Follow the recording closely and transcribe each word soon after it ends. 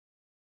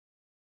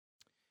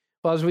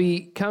Well, as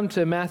we come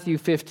to Matthew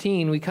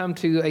 15, we come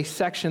to a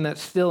section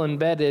that's still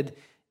embedded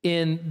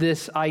in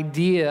this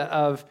idea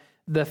of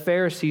the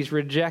Pharisees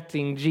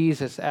rejecting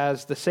Jesus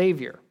as the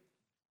Savior.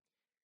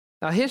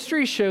 Now,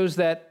 history shows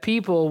that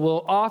people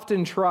will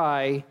often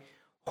try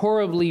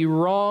horribly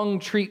wrong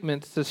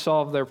treatments to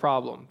solve their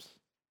problems.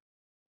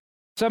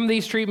 Some of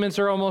these treatments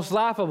are almost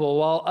laughable,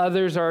 while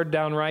others are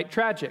downright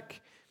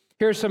tragic.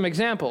 Here are some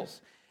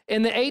examples.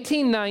 In the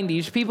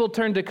 1890s, people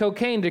turned to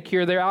cocaine to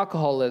cure their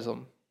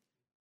alcoholism.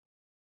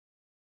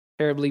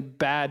 Terribly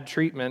bad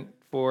treatment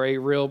for a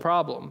real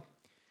problem.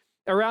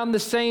 Around the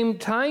same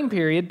time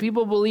period,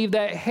 people believed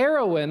that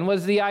heroin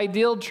was the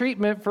ideal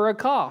treatment for a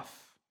cough.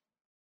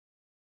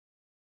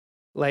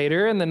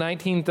 Later, in the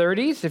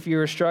 1930s, if you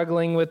were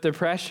struggling with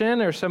depression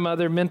or some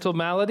other mental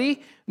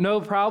malady, no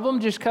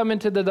problem, just come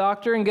into the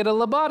doctor and get a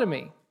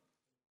lobotomy.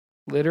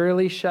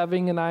 Literally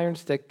shoving an iron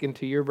stick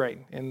into your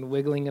brain and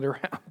wiggling it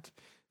around,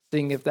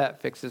 seeing if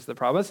that fixes the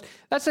problem.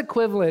 That's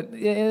equivalent,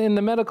 in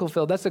the medical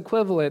field, that's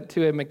equivalent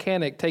to a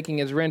mechanic taking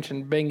his wrench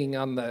and banging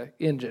on the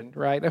engine,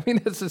 right? I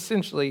mean, that's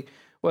essentially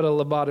what a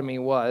lobotomy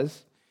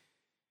was.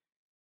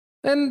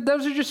 And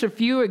those are just a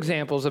few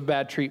examples of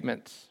bad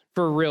treatments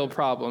for real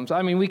problems.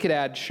 I mean, we could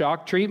add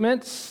shock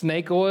treatments,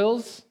 snake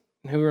oils.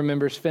 Who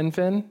remembers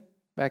Fen-Phen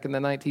back in the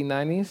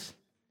 1990s?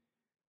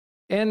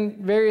 And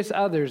various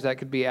others that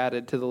could be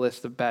added to the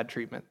list of bad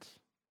treatments.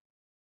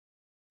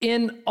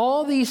 In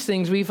all these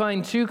things, we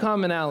find two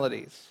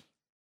commonalities.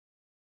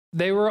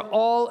 They were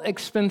all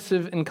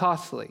expensive and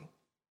costly.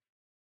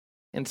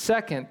 And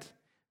second,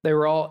 they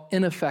were all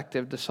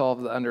ineffective to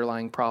solve the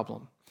underlying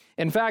problem.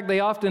 In fact, they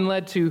often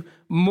led to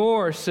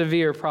more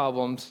severe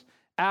problems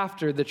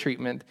after the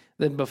treatment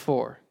than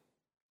before.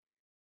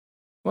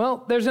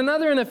 Well, there's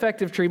another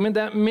ineffective treatment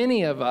that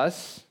many of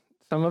us,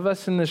 some of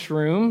us in this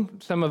room,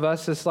 some of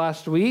us this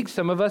last week,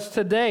 some of us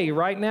today,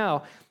 right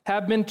now,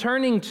 have been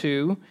turning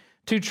to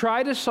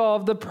try to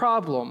solve the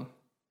problem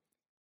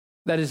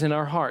that is in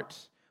our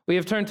hearts. We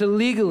have turned to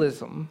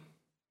legalism.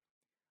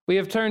 We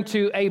have turned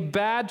to a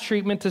bad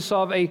treatment to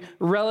solve a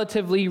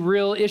relatively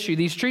real issue.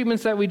 These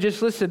treatments that we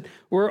just listed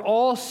were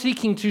all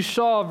seeking to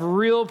solve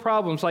real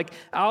problems like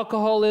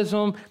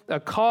alcoholism, a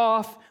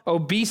cough,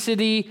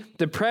 obesity,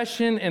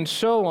 depression, and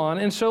so on.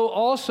 And so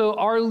also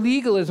our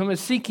legalism is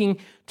seeking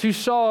to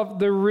solve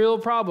the real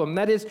problem.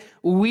 That is,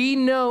 we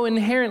know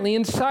inherently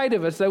inside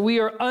of us that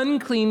we are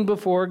unclean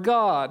before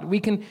God.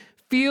 We can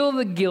feel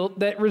the guilt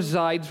that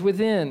resides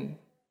within.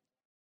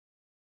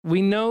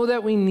 We know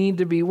that we need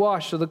to be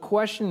washed. So the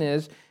question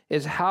is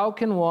how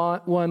can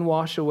one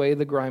wash away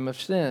the grime of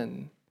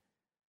sin?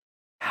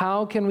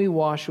 How can we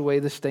wash away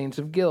the stains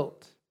of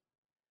guilt?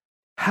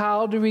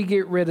 How do we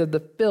get rid of the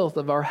filth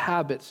of our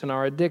habits and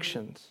our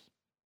addictions?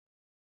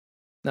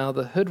 Now,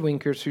 the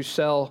hoodwinkers who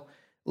sell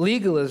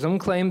legalism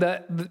claim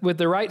that with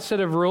the right set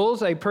of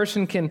rules, a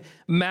person can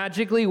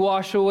magically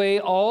wash away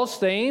all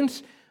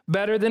stains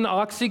better than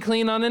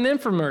OxyClean on an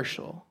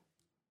infomercial.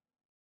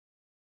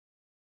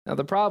 Now,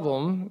 the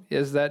problem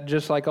is that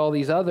just like all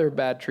these other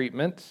bad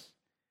treatments,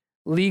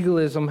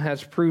 legalism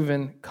has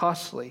proven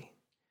costly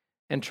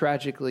and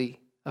tragically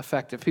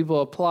effective.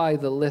 People apply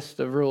the list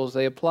of rules.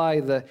 They apply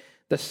the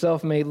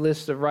self-made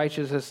list of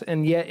righteousness,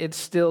 and yet it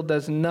still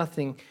does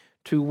nothing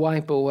to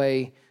wipe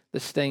away the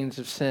stains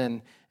of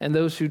sin. And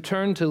those who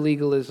turn to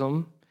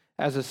legalism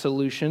as a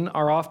solution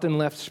are often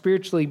left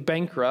spiritually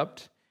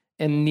bankrupt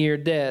and near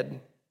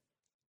dead.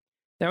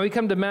 Now we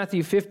come to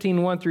Matthew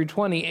 15, 1 through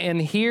 20,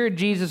 and here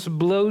Jesus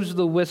blows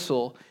the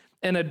whistle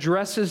and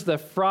addresses the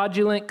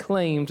fraudulent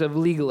claims of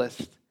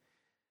legalists.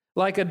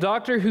 Like a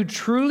doctor who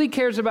truly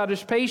cares about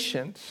his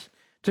patients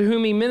to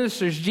whom he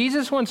ministers,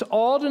 Jesus wants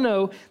all to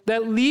know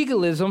that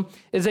legalism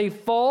is a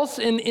false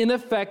and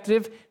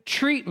ineffective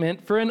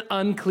treatment for an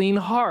unclean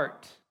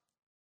heart.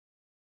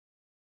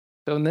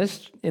 So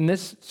in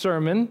this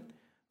sermon,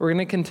 we're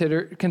going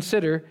to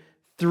consider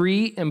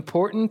three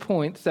important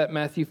points that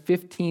Matthew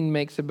 15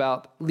 makes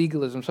about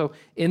legalism. So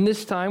in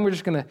this time, we're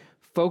just going to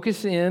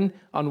focus in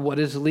on what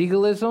is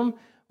legalism,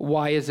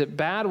 why is it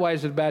bad, why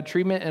is it bad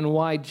treatment, and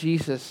why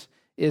Jesus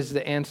is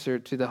the answer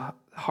to the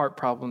heart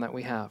problem that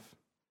we have.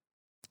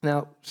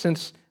 Now,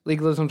 since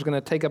legalism is going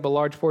to take up a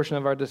large portion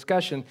of our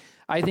discussion,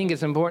 I think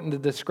it's important to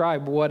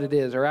describe what it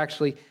is, or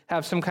actually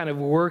have some kind of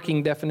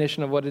working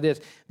definition of what it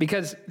is.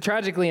 Because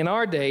tragically in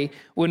our day,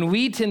 when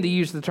we tend to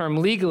use the term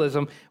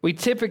legalism, we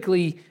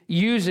typically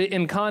use it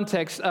in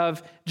context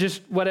of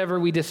just whatever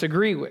we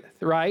disagree with,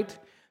 right?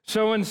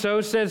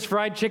 So-and-so says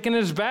fried chicken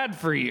is bad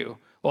for you.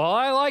 Well,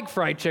 I like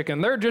fried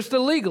chicken. They're just a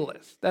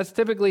legalist. That's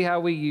typically how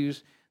we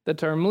use the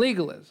term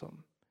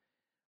legalism.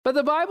 But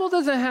the Bible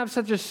doesn't have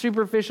such a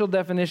superficial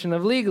definition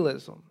of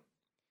legalism.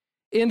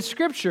 In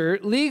Scripture,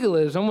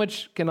 legalism,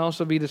 which can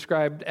also be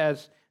described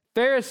as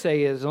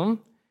Pharisaism,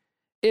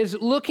 is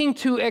looking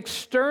to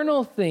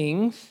external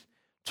things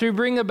to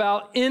bring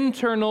about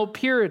internal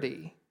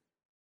purity.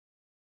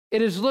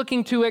 It is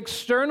looking to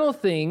external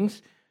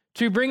things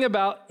to bring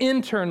about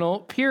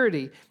internal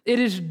purity. It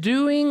is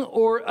doing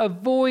or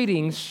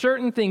avoiding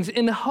certain things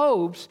in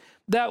hopes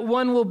that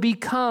one will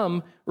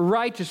become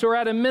righteous, or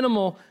at a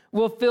minimal,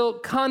 will feel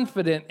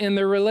confident in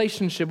their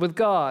relationship with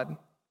God.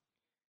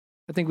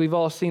 I think we've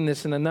all seen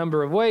this in a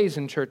number of ways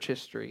in church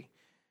history,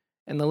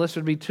 and the list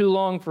would be too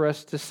long for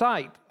us to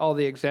cite all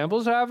the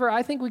examples. However,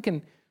 I think we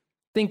can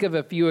think of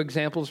a few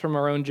examples from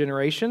our own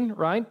generation,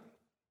 right?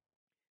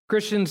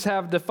 Christians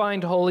have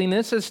defined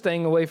holiness as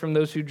staying away from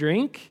those who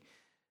drink,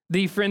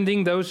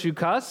 defriending those who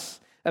cuss,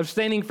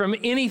 abstaining from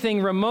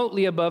anything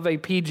remotely above a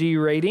PG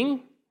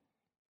rating.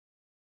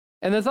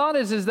 And the thought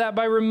is that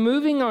by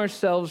removing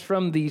ourselves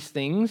from these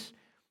things,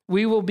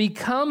 we will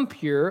become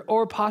pure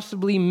or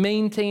possibly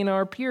maintain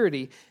our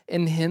purity,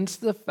 and hence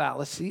the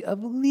fallacy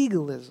of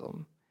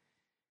legalism.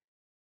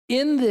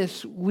 In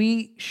this,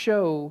 we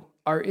show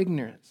our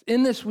ignorance.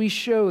 In this, we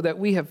show that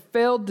we have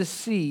failed to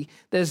see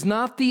that it's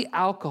not the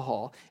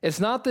alcohol, it's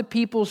not the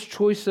people's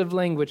choice of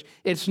language,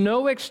 it's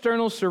no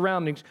external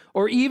surroundings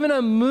or even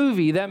a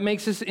movie that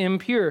makes us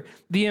impure.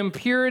 The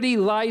impurity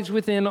lies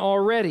within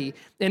already.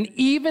 And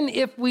even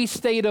if we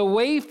stayed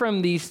away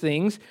from these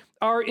things,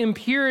 our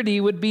impurity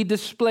would be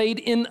displayed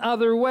in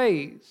other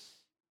ways.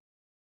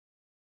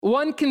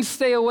 One can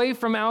stay away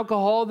from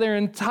alcohol their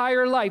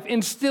entire life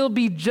and still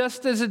be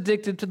just as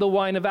addicted to the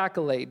wine of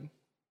accolade.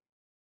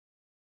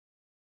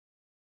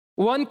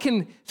 One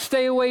can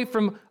stay away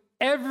from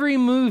every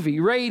movie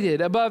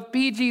rated above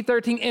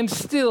PG-13 and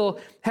still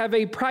have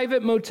a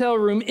private motel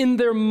room in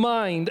their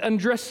mind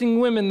undressing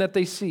women that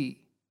they see.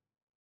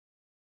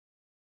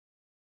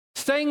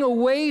 Staying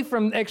away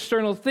from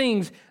external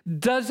things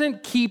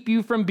doesn't keep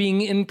you from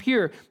being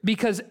impure,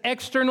 because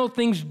external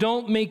things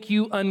don't make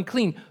you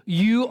unclean.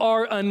 You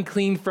are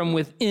unclean from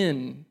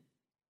within.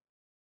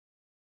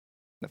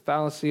 The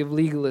fallacy of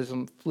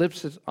legalism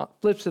flips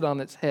it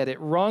on its head. It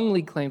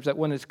wrongly claims that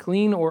one is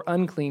clean or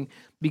unclean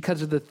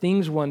because of the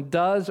things one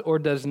does or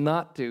does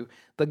not do.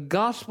 The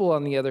gospel,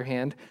 on the other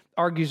hand,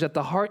 argues that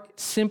the heart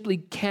simply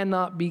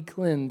cannot be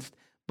cleansed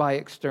by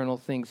external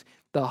things.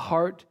 The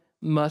heart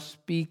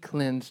must be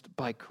cleansed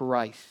by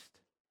Christ,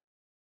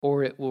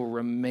 or it will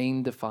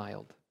remain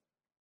defiled.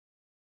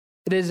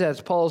 It is, as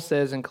Paul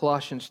says in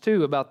Colossians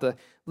 2, about the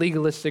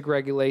legalistic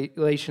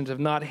regulations of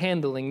not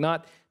handling,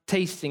 not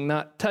tasting,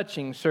 not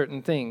touching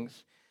certain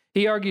things.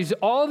 He argues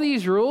all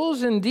these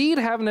rules indeed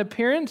have an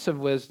appearance of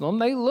wisdom.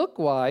 They look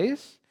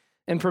wise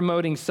in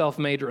promoting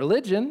self-made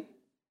religion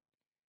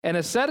and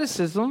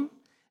asceticism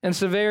and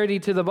severity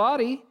to the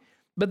body,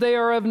 but they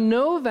are of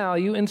no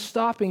value in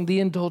stopping the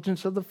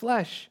indulgence of the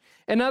flesh.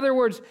 In other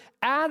words,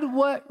 add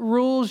what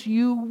rules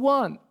you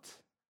want,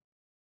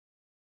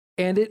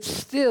 and it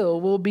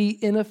still will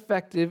be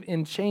ineffective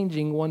in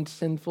changing one's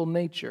sinful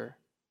nature.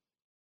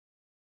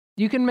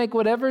 You can make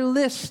whatever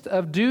list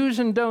of do's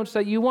and don'ts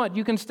that you want.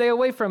 You can stay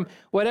away from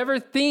whatever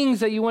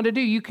things that you want to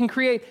do. You can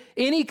create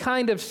any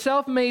kind of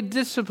self-made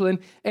discipline,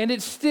 and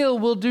it still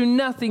will do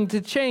nothing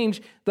to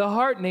change the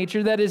heart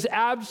nature that is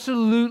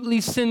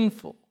absolutely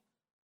sinful.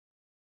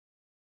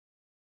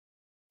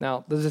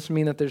 Now, does this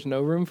mean that there's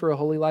no room for a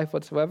holy life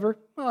whatsoever?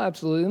 Well,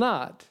 absolutely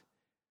not.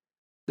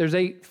 There's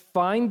a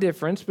fine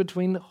difference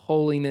between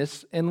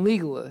holiness and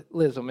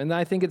legalism, and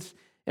I think it's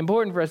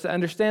important for us to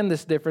understand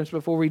this difference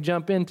before we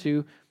jump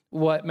into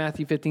what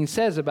Matthew 15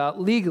 says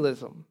about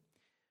legalism.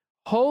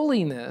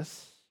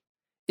 Holiness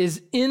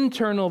is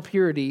internal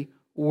purity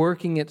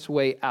working its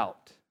way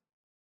out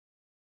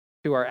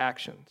to our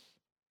actions.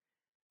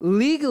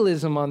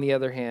 Legalism, on the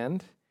other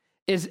hand,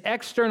 is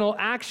external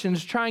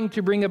actions trying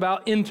to bring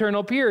about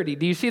internal purity.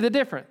 Do you see the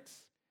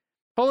difference?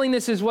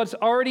 Holiness is what's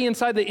already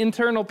inside the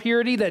internal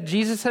purity that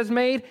Jesus has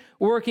made,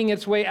 working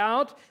its way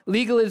out.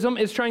 Legalism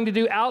is trying to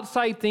do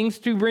outside things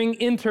to bring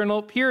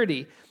internal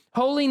purity.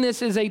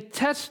 Holiness is a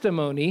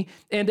testimony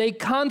and a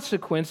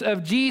consequence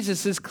of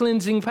Jesus'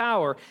 cleansing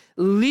power.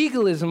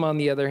 Legalism, on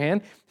the other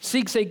hand,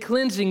 seeks a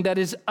cleansing that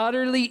is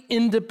utterly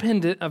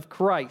independent of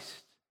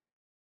Christ.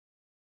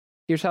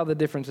 Here's how the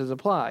difference is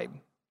applied.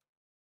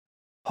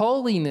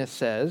 Holiness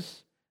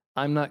says,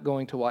 I'm not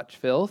going to watch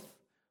filth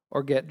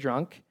or get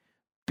drunk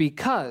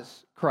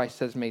because Christ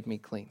has made me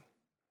clean.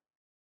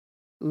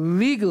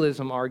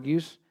 Legalism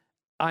argues,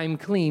 I'm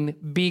clean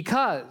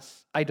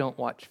because I don't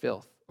watch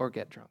filth or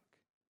get drunk.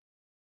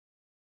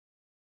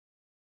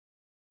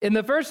 In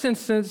the first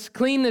instance,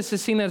 cleanness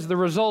is seen as the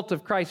result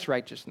of Christ's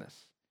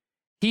righteousness.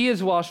 He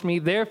has washed me,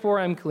 therefore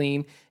I'm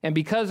clean, and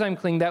because I'm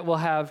clean, that will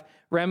have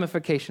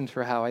ramifications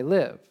for how I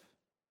live.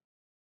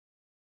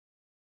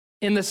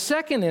 In the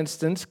second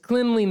instance,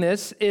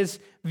 cleanliness is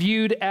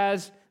viewed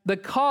as the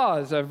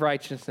cause of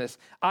righteousness.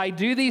 I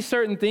do these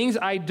certain things,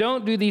 I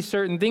don't do these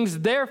certain things,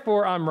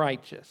 therefore I'm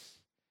righteous.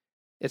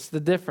 It's the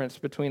difference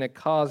between a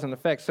cause and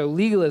effect. So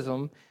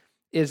legalism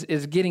is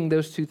getting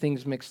those two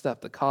things mixed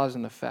up, the cause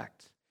and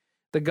effect.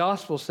 The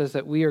gospel says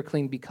that we are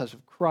clean because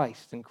of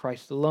Christ and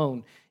Christ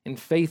alone, in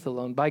faith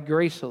alone, by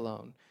grace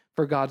alone,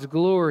 for God's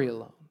glory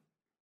alone.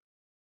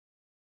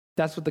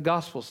 That's what the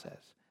gospel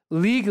says.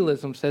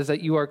 Legalism says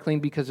that you are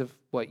clean because of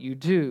what you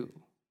do,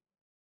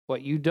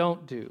 what you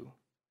don't do,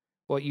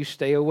 what you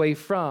stay away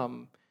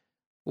from,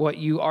 what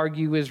you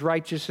argue is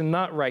righteous and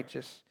not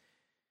righteous.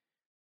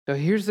 So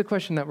here's the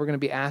question that we're going to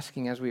be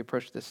asking as we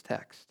approach this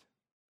text.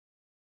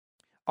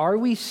 Are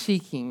we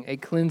seeking a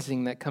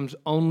cleansing that comes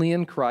only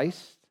in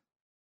Christ?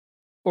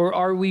 Or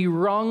are we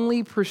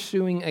wrongly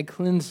pursuing a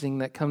cleansing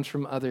that comes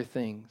from other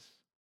things?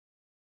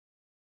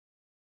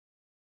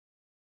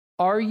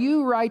 Are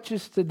you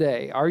righteous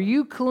today? Are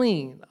you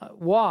clean,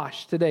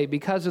 washed today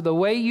because of the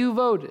way you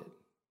voted?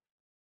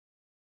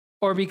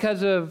 Or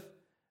because of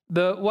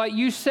what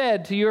you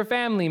said to your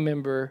family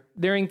member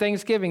during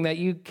Thanksgiving that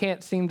you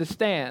can't seem to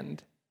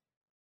stand?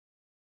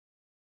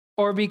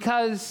 Or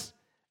because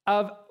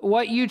of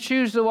what you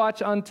choose to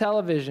watch on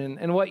television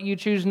and what you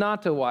choose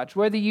not to watch,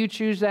 whether you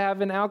choose to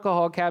have an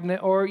alcohol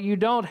cabinet or you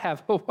don't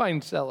have a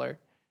wine cellar?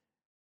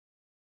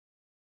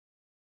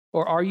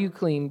 Or are you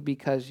clean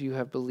because you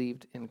have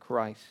believed in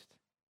Christ?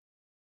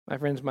 My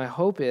friends, my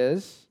hope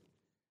is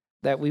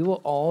that we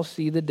will all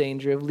see the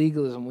danger of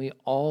legalism. We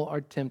all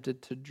are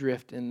tempted to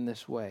drift in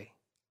this way.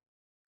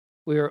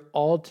 We are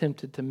all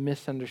tempted to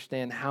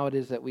misunderstand how it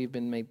is that we've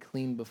been made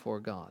clean before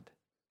God.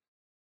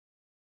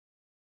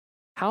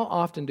 How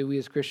often do we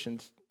as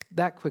Christians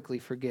that quickly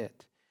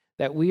forget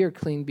that we are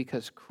clean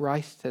because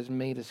Christ has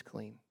made us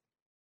clean?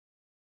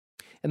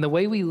 And the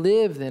way we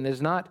live then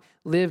is not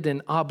lived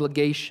in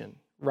obligation,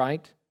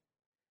 right?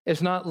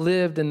 It's not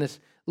lived in this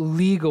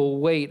legal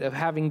weight of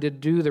having to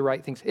do the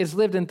right things. It's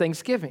lived in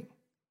thanksgiving.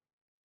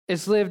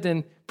 It's lived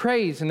in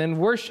praise and in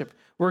worship.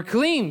 We're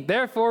clean,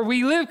 therefore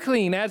we live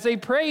clean as a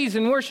praise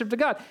and worship to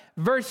God,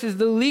 versus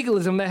the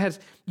legalism that has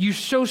you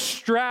so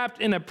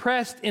strapped and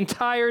oppressed and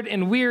tired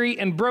and weary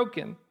and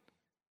broken.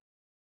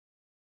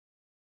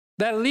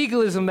 That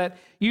legalism that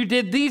you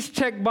did these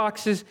check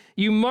boxes,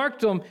 you marked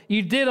them,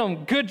 you did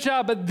them, good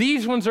job, but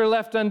these ones are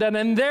left undone,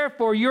 and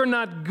therefore you're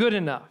not good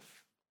enough.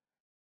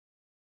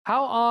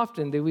 How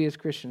often do we as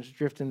Christians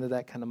drift into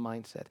that kind of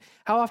mindset?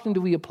 How often do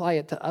we apply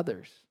it to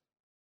others?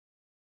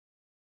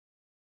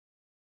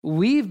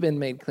 We've been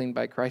made clean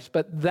by Christ,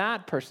 but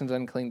that person's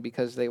unclean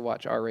because they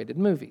watch R-rated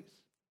movies.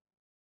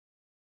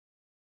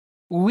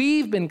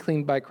 We've been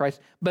cleaned by Christ,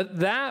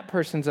 but that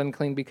person's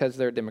unclean because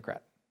they're a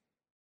Democrat.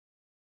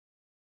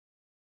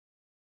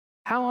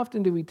 How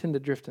often do we tend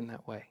to drift in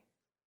that way?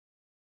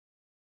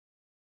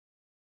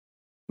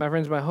 My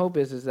friends, my hope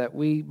is that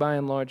we, by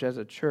and large, as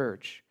a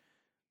church,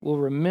 will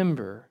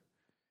remember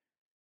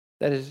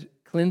that it is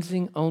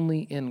cleansing only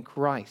in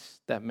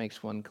Christ that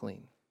makes one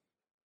clean,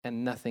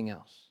 and nothing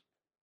else.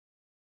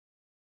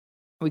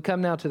 We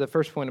come now to the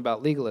first point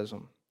about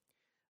legalism.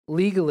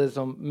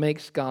 Legalism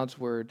makes God's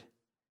word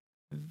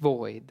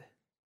void.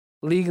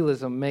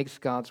 Legalism makes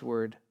God's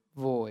word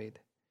void.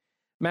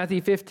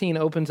 Matthew 15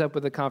 opens up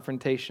with a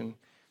confrontation.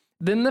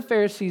 Then the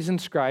Pharisees and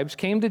scribes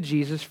came to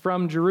Jesus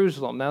from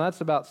Jerusalem. Now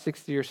that's about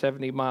 60 or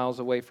 70 miles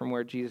away from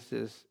where Jesus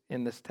is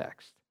in this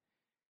text.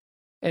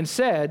 And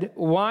said,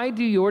 "Why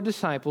do your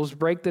disciples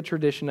break the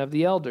tradition of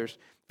the elders?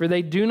 For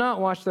they do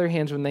not wash their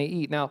hands when they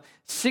eat." Now,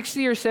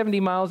 60 or 70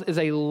 miles is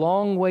a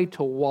long way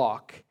to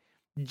walk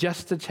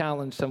just to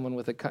challenge someone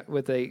with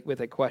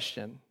a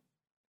question.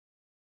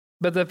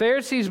 But the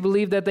Pharisees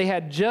believed that they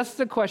had just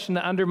the question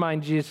to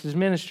undermine Jesus'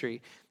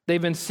 ministry.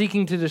 They've been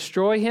seeking to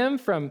destroy him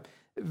from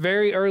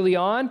very early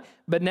on,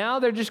 but now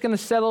they're just going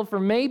to settle for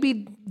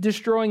maybe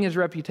destroying his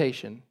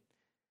reputation.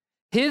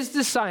 His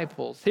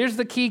disciples, here's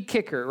the key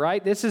kicker,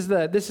 right? This is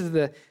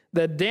the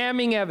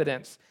damning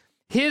evidence.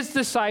 His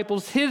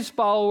disciples, his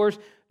followers,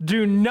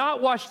 do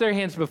not wash their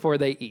hands before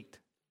they eat.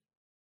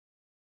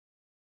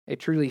 A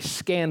truly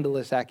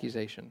scandalous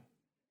accusation.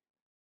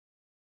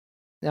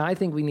 Now, I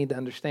think we need to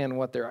understand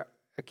what they're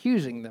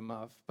accusing them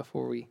of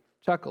before we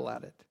chuckle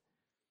at it.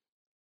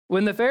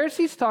 When the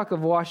Pharisees talk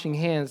of washing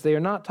hands, they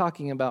are not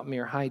talking about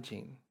mere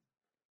hygiene.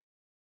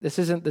 This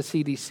isn't the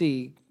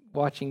CDC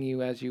watching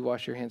you as you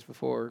wash your hands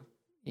before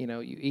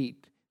you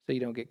eat so you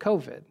don't get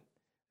COVID.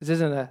 This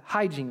isn't a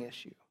hygiene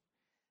issue.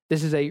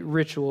 This is a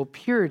ritual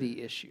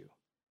purity issue.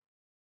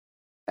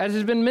 As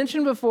has been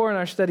mentioned before in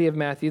our study of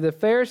Matthew, the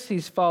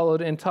Pharisees followed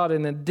and taught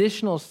an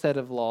additional set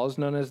of laws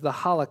known as the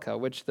halakha,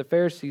 which the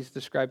Pharisees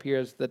describe here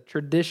as the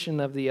tradition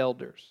of the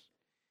elders.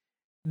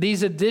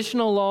 These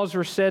additional laws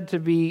were said to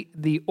be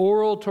the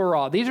oral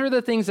Torah. These are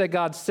the things that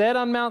God said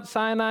on Mount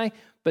Sinai,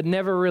 but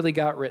never really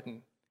got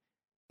written.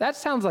 That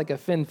sounds like a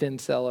fin-fin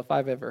cell if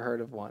I've ever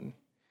heard of one.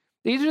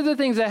 These are the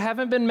things that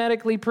haven't been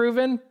medically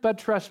proven, but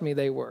trust me,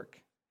 they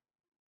work.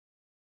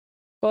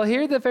 Well,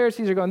 here the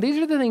Pharisees are going, these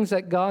are the things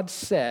that God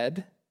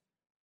said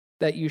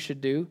that you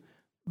should do,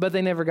 but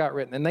they never got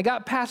written. And they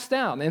got passed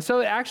down. And so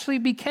it actually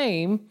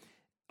became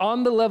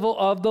on the level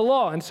of the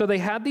law. And so they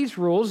had these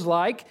rules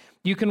like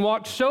you can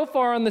walk so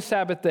far on the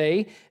Sabbath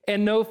day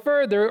and no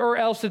further, or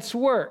else it's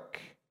work.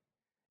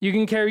 You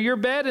can carry your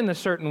bed in a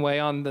certain way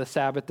on the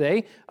Sabbath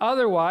day.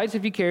 Otherwise,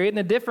 if you carry it in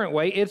a different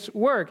way, it's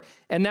work.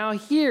 And now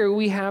here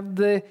we have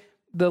the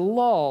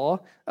law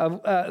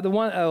of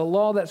a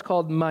law that's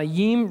called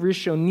Mayim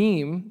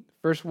Rishonim,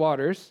 first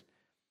waters,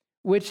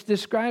 which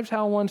describes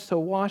how one's to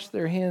wash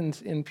their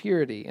hands in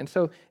purity. And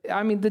so,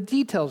 the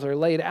details are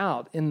laid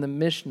out in the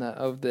Mishnah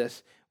of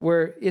this,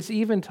 where it's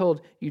even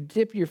told you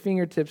dip your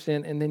fingertips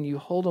in and then you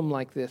hold them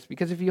like this.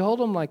 Because if you hold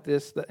them like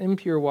this, the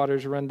impure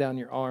waters run down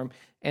your arm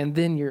and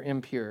then you're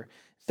impure.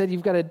 Instead,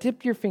 you've got to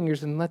dip your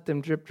fingers and let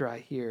them drip dry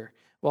here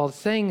while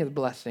saying a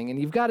blessing.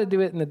 And you've got to do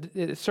it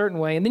in a certain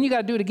way. And then you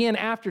got to do it again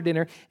after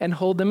dinner and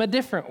hold them a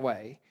different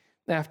way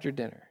after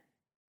dinner.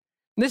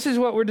 This is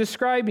what we're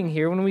describing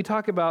here when we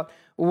talk about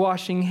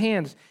washing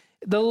hands.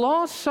 The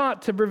law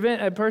sought to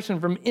prevent a person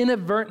from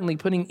inadvertently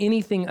putting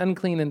anything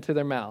unclean into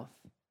their mouth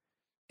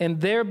and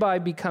thereby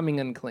becoming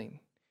unclean.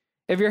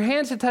 If your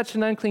hands had touched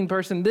an unclean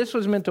person, this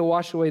was meant to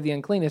wash away the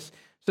uncleanness,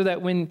 so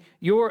that when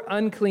your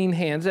unclean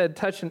hands had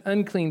touched an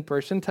unclean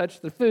person,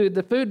 touched the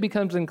food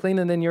becomes unclean,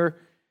 and then your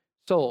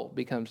soul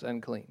becomes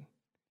unclean.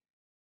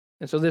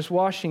 And so this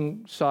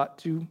washing sought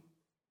to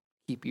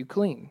keep you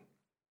clean.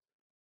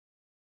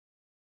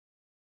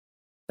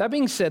 That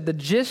being said, the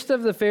gist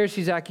of the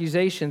Pharisees'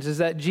 accusations is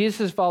that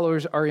Jesus'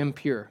 followers are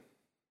impure.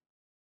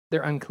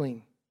 They're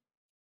unclean.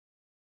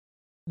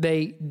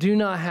 They do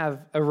not have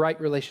a right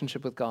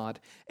relationship with God.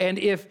 And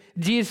if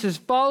Jesus'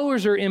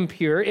 followers are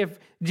impure, if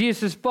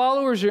Jesus'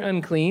 followers are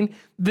unclean,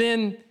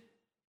 then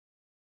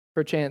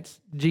perchance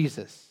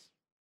Jesus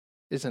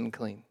is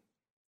unclean.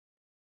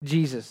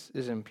 Jesus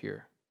is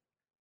impure.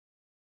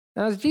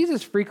 Now, as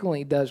Jesus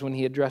frequently does when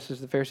he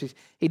addresses the Pharisees,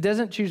 he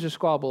doesn't choose to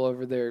squabble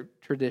over their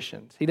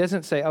traditions. He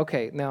doesn't say,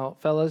 okay, now,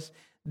 fellas,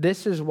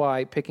 this is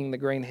why picking the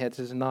grain heads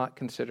is not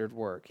considered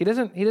work. He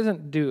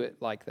doesn't do it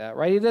like that,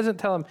 right? He doesn't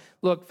tell them,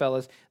 look,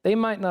 fellas, they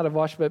might not have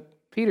washed, but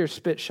Peter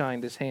spit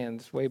shined his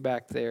hands way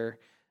back there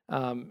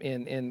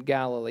in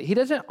Galilee. He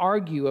doesn't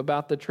argue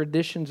about the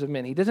traditions of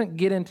men. He doesn't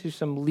get into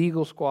some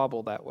legal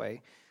squabble that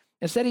way.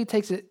 Instead, he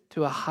takes it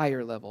to a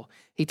higher level.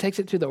 He takes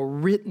it to the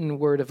written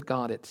word of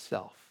God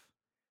itself,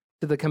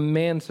 to the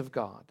commands of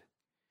God.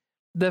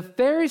 The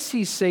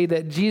Pharisees say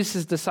that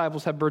Jesus'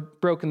 disciples have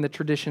broken the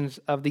traditions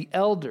of the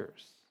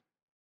elders,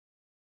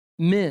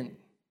 men.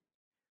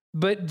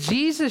 But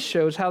Jesus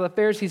shows how the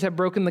Pharisees have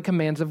broken the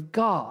commands of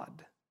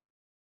God,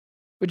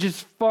 which is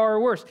far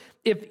worse.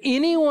 If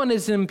anyone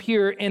is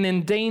impure and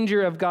in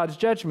danger of God's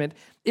judgment,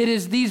 it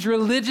is these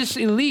religious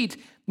elite,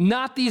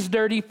 not these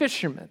dirty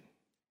fishermen.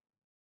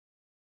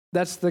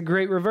 That's the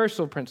great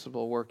reversal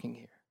principle working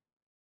here.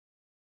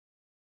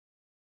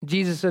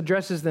 Jesus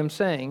addresses them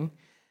saying,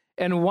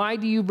 and why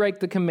do you break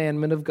the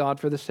commandment of God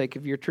for the sake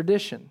of your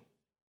tradition?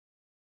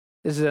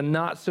 This is a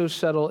not so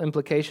subtle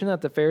implication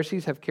that the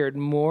Pharisees have cared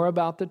more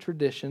about the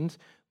traditions,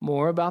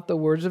 more about the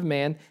words of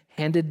man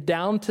handed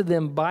down to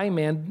them by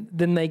man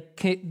than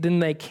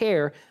they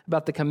care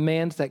about the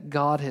commands that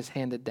God has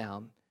handed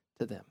down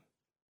to them.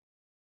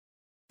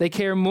 They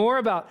care more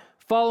about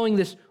following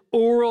this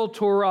oral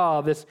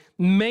Torah, this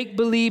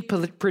make-believe,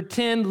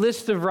 pretend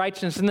list of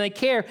righteousness, and they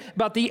care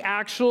about the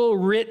actual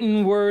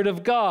written word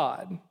of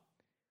God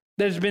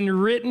that has been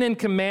written and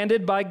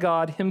commanded by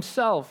God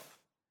himself.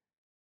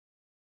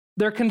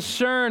 Their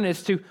concern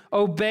is to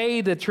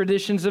obey the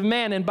traditions of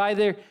man, and by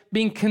their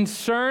being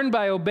concerned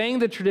by obeying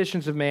the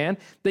traditions of man,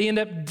 they end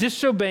up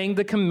disobeying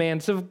the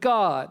commands of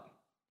God.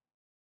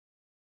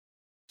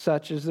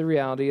 Such is the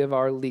reality of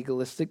our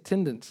legalistic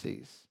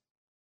tendencies.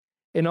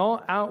 In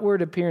all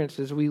outward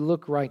appearances, we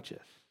look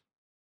righteous.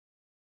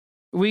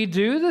 We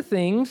do the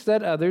things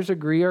that others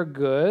agree are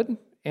good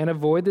and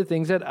avoid the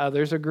things that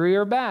others agree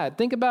are bad.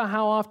 Think about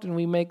how often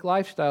we make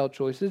lifestyle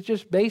choices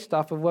just based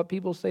off of what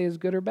people say is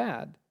good or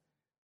bad.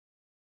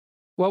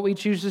 What we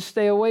choose to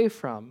stay away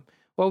from,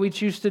 what we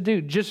choose to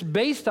do, just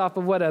based off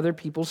of what other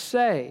people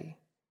say.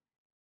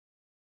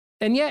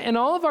 And yet, in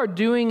all of our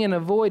doing and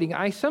avoiding,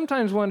 I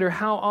sometimes wonder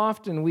how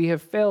often we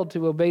have failed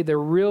to obey the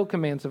real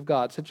commands of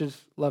God, such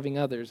as loving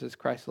others as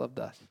Christ loved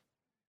us.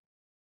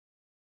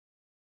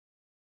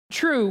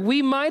 True,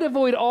 we might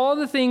avoid all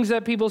the things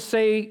that people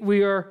say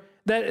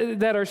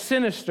that are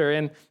sinister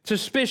and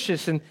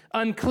suspicious and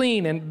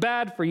unclean and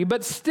bad for you,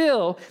 but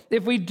still,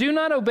 if we do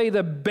not obey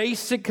the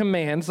basic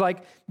commands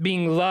like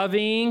being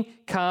loving,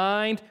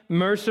 kind,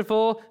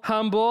 merciful,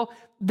 humble,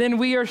 then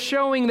we are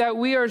showing that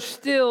we are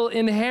still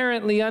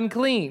inherently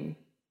unclean,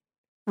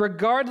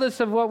 regardless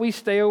of what we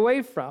stay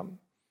away from.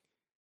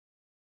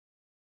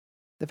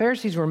 The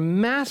Pharisees were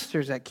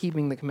masters at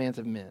keeping the commands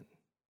of men,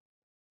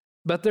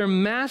 but their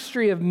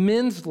mastery of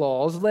men's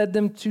laws led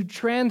them to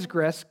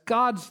transgress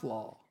God's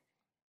law.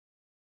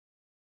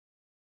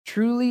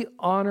 Truly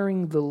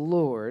honoring the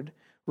Lord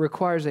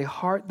requires a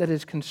heart that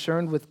is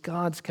concerned with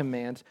God's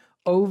commands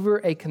over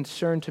a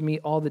concern to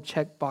meet all the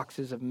check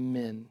boxes of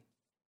men.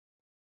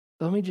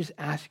 Let me just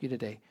ask you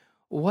today,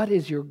 what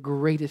is your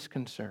greatest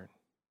concern?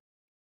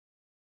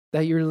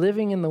 That you're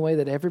living in the way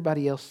that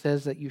everybody else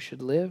says that you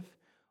should live,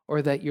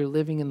 or that you're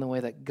living in the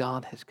way that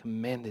God has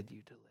commanded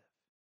you to live?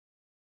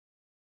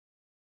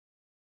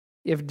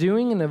 If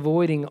doing and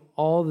avoiding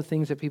all the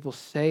things that people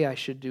say I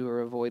should do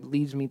or avoid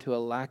leads me to a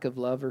lack of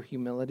love or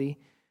humility,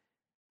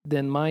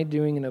 then my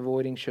doing and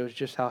avoiding shows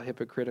just how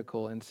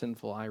hypocritical and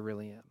sinful I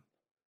really am.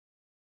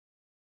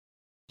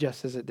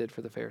 Just as it did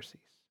for the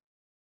Pharisees.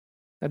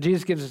 Now,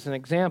 Jesus gives us an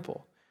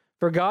example.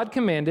 For God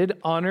commanded,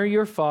 honor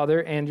your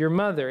father and your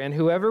mother, and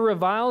whoever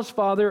reviles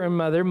father or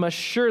mother must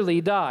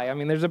surely die. I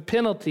mean, there's a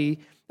penalty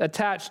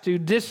attached to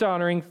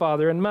dishonoring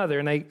father and mother,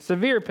 and a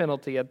severe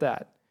penalty at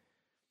that.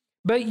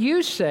 But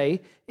you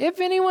say,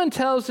 if anyone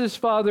tells his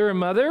father or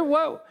mother,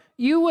 what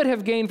you would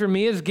have gained from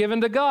me is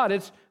given to God.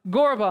 It's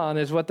Gorban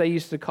is what they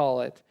used to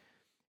call it.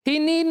 He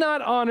need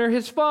not honor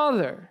his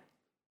father.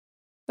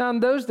 Now, in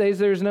those days,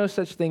 there was no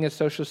such thing as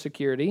Social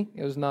Security.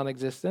 It was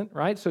non-existent,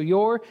 right? So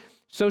your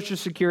Social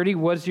Security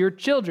was your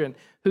children,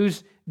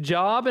 whose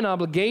job and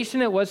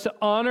obligation it was to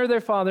honor their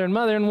father and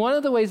mother. And one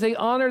of the ways they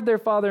honored their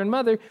father and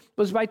mother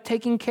was by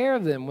taking care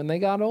of them when they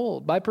got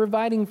old, by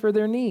providing for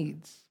their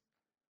needs.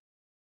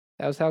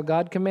 That was how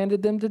God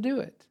commanded them to do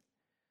it.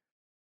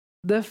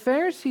 The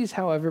Pharisees,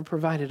 however,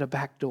 provided a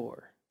back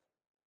door.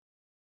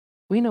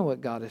 We know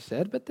what God has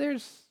said, but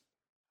there's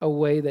a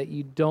way that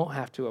you don't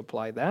have to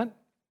apply that.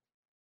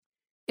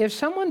 If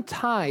someone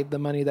tithed the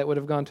money that would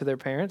have gone to their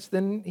parents,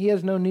 then he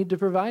has no need to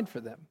provide for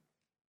them.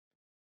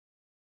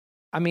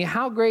 I mean,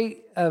 how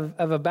great of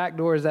a back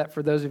door is that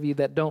for those of you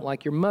that don't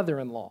like your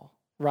mother-in-law,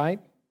 right?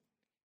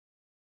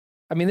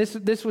 I mean,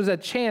 this was a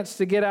chance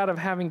to get out of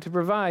having to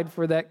provide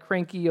for that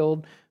cranky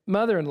old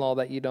mother-in-law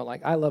that you don't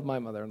like. I love my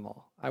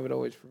mother-in-law. I would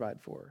always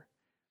provide for her.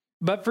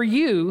 But for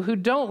you who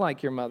don't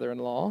like your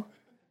mother-in-law,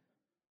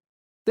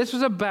 this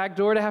was a back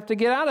door to have to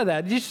get out of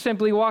that. You just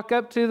simply walk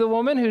up to the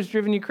woman who's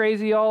driven you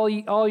crazy all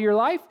your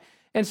life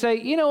and say,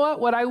 you know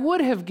what I would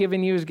have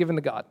given you is given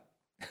to God.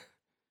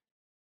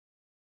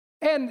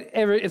 And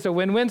it's a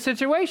win-win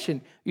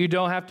situation. You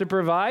don't have to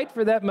provide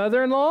for that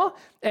mother-in-law,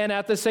 and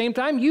at the same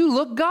time, you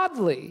look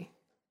godly.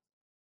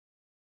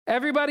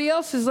 Everybody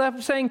else is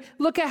left saying,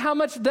 look at how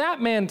much that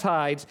man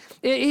tithes.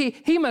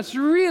 He must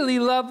really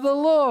love the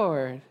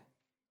Lord.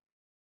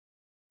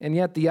 And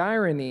yet the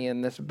irony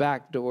in this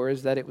back door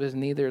is that it was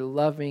neither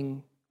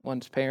loving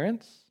one's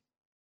parents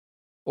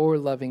or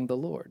loving the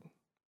Lord.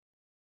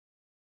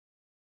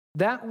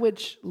 That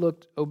which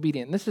looked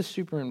obedient, this is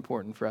super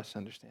important for us to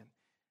understand.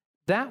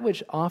 That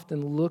which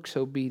often looks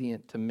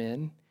obedient to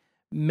men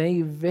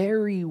may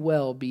very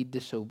well be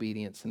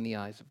disobedience in the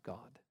eyes of God.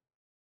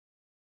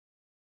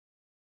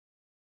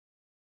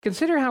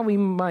 Consider how we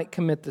might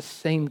commit the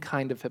same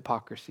kind of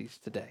hypocrisies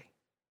today.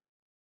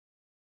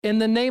 In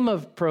the name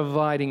of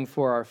providing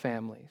for our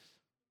families,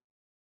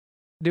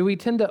 do we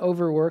tend to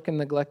overwork and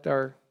neglect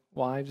our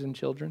wives and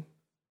children?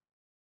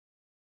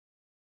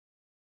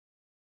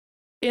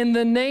 In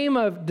the name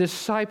of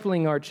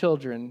discipling our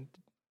children,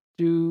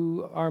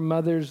 do our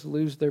mothers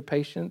lose their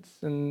patience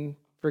and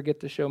forget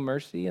to show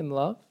mercy and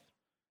love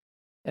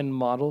and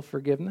model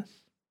forgiveness?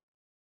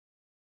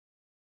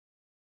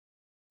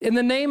 In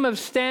the name of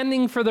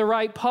standing for the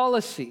right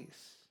policies,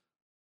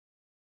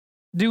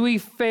 do we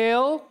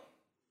fail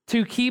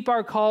to keep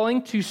our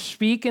calling to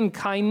speak in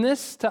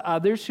kindness to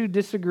others who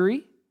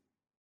disagree?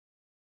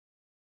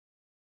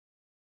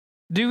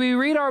 Do we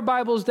read our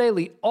Bibles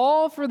daily,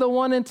 all for the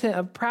one intent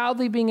of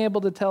proudly being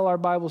able to tell our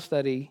Bible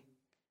study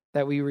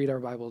that we read our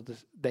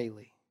Bibles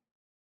daily?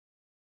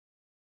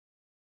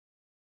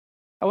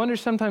 I wonder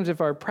sometimes if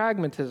our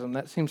pragmatism,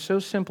 that seems so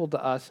simple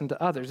to us and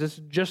to others, this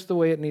is just the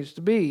way it needs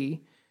to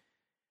be,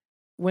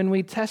 when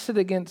we test it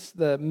against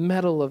the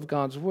metal of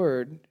God's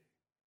word,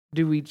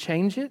 do we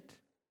change it?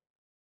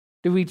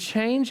 Do we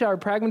change our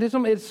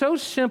pragmatism? It's so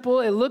simple,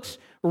 it looks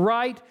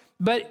right,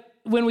 but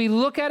when we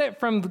look at it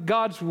from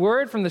God's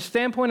word, from the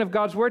standpoint of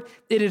God's word,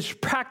 it is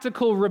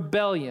practical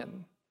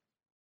rebellion.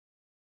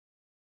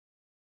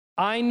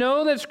 I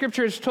know that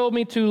Scripture has told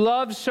me to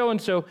love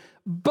so-and-so,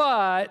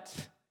 but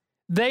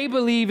they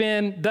believe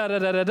in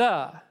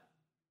da-da-da-da-da.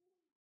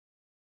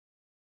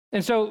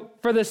 And so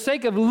for the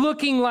sake of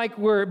looking like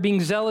we're being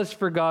zealous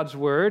for God's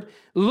word,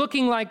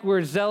 looking like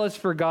we're zealous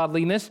for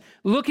godliness,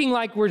 looking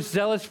like we're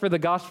zealous for the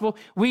gospel,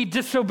 we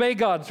disobey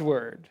God's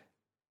word.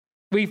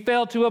 We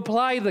fail to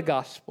apply the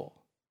gospel.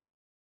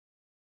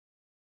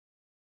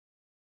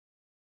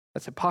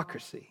 That's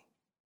hypocrisy.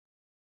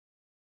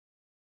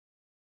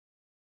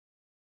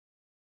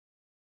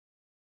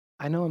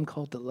 I know I'm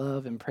called to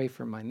love and pray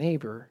for my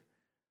neighbor,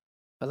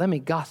 but let me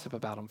gossip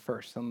about him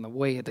first on the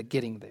way to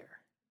getting there.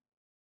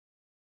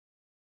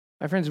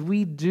 My friends,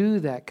 we do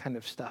that kind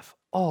of stuff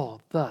all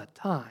the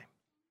time.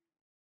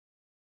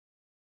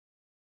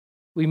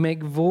 We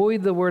make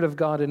void the word of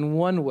God in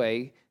one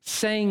way,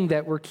 saying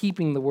that we're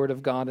keeping the word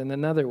of God in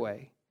another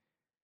way.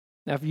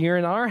 Now, if you're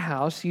in our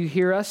house, you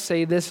hear us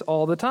say this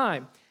all the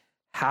time.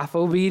 Half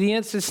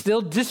obedience is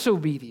still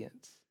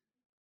disobedience.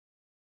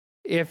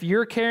 If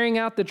you're carrying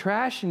out the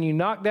trash and you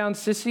knock down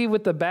Sissy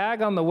with the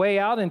bag on the way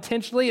out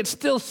intentionally, it's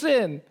still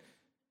sin.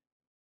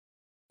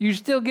 You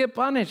still get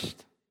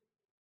punished.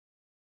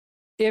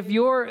 If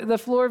the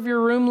floor of your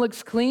room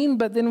looks clean,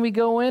 but then we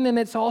go in and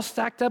it's all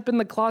stacked up in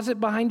the closet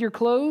behind your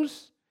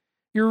clothes,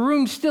 your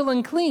room's still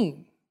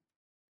unclean.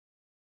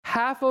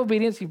 Half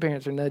obedience, you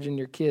parents are nudging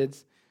your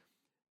kids.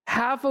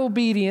 Half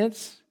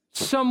obedience,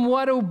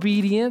 somewhat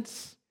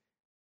obedience.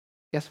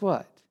 Guess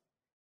what?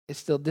 It's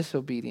still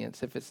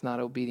disobedience if it's not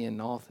obedient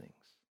in all things.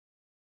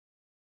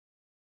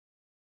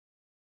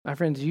 My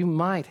friends, you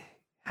might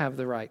have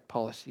the right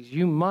policies.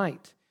 You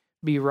might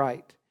be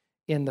right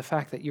in the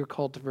fact that you're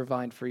called to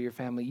provide for your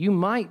family. You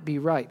might be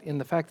right in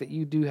the fact that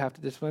you do have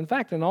to discipline. In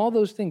fact, in all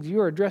those things,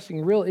 you are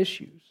addressing real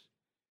issues.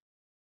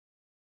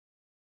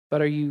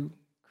 But are you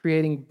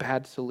creating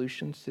bad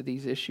solutions to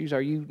these issues?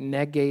 Are you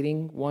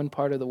negating one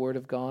part of the Word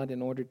of God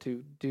in order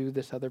to do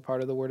this other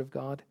part of the Word of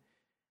God?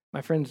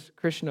 My friends,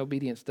 Christian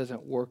obedience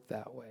doesn't work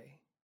that way.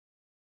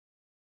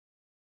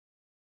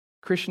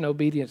 Christian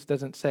obedience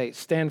doesn't say,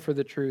 stand for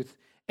the truth,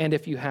 and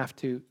if you have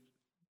to,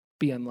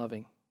 be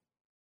unloving.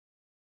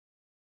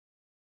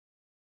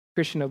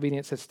 Christian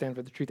obedience says stand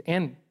for the truth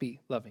and be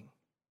loving.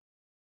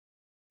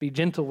 Be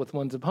gentle with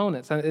one's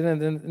opponents.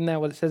 Isn't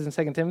that what it says in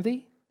 2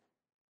 Timothy?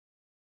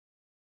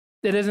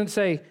 It doesn't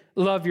say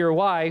love your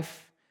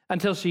wife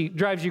until she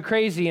drives you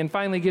crazy and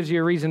finally gives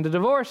you a reason to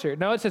divorce her.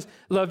 No, it says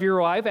love your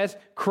wife as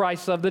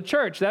Christ loved the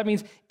church. That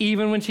means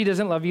even when she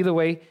doesn't love you the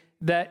way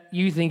that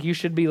you think you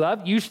should be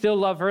loved, you still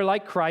love her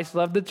like Christ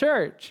loved the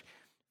church.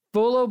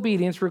 Full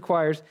obedience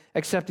requires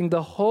accepting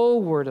the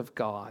whole Word of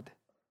God.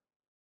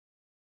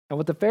 And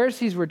what the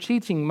Pharisees were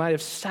teaching might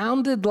have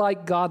sounded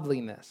like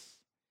godliness.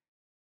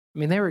 I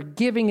mean, they were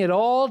giving it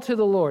all to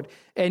the Lord,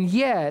 and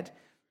yet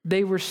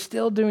they were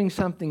still doing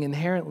something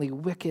inherently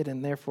wicked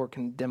and therefore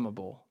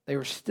condemnable. They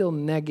were still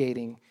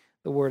negating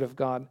the Word of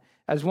God.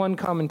 As one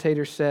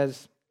commentator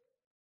says,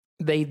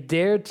 they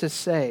dared to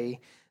say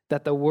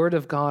that the Word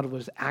of God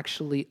was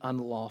actually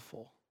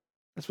unlawful.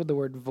 That's what the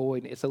word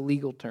void is. It's a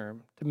legal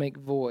term, to make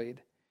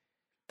void.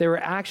 They were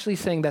actually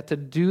saying that to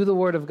do the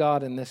Word of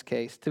God in this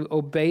case, to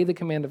obey the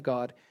command of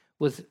God,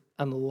 was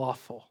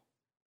unlawful.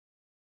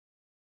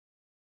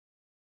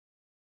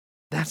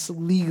 That's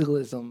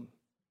legalism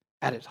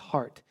at its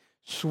heart,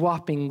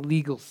 swapping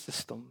legal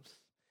systems,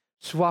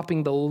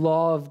 swapping the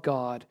law of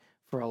God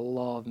for a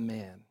law of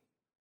man.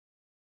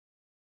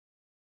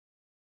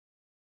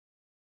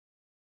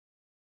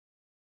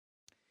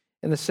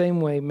 In the same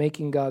way,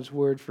 making God's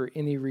word for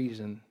any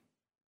reason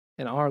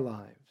in our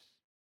lives,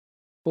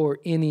 for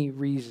any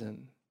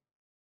reason,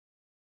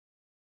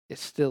 is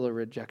still a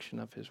rejection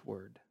of his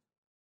word.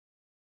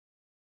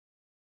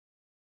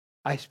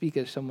 I speak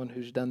as someone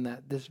who's done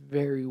that this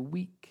very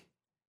week,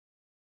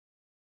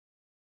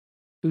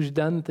 who's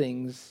done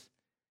things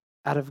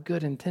out of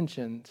good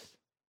intentions,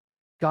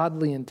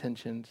 godly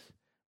intentions,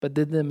 but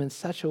did them in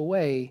such a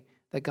way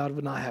that God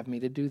would not have me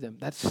to do them.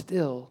 That's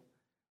still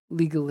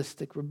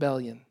legalistic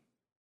rebellion.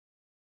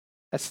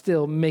 That's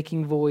still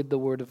making void the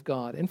Word of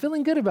God and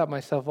feeling good about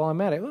myself while I'm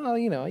at it. Well,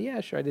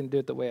 yeah, sure, I didn't do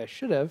it the way I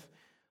should have,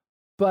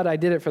 but I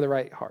did it for the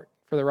right heart,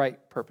 for the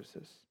right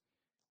purposes.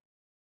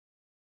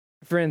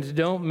 Friends,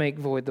 don't make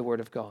void the Word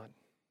of God.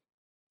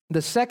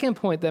 The second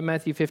point that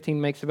Matthew 15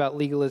 makes about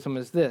legalism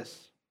is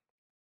this.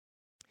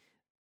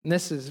 And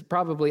this is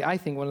probably, I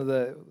think, one of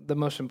the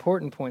most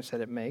important points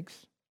that it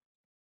makes.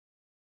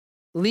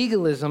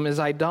 Legalism is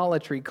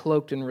idolatry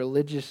cloaked in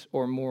religious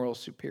or moral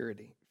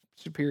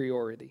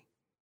superiority.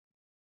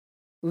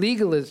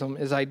 Legalism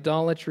is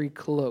idolatry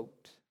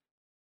cloaked.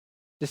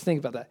 Just think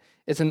about that.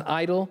 It's an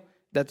idol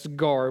that's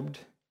garbed,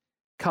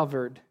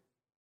 covered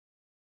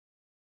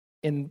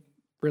in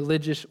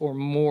religious or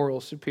moral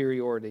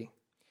superiority.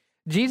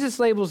 Jesus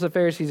labels the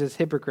Pharisees as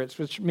hypocrites,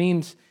 which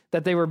means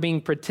that they were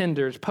being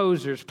pretenders,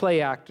 posers,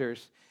 play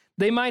actors.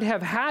 They might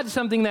have had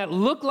something that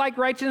looked like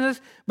righteousness,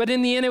 but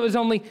in the end it was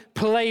only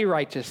play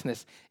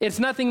righteousness. It's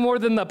nothing more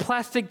than the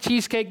plastic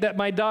cheesecake that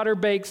my daughter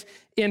bakes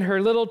in her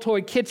little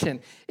toy kitchen.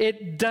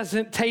 It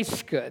doesn't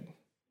taste good.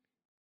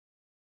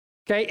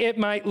 Okay, it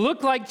might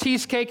look like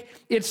cheesecake,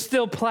 it's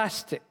still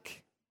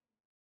plastic.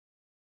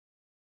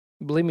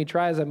 Believe me,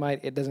 try as I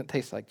might, it doesn't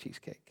taste like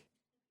cheesecake.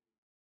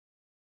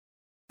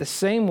 The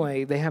same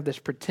way, they have this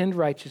pretend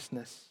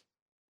righteousness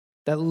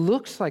that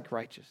looks like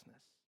righteousness,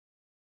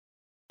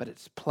 but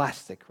it's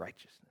plastic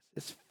righteousness.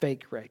 It's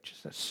fake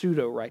righteousness,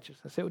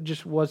 pseudo-righteousness. It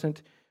just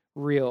wasn't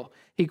real.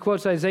 He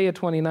quotes Isaiah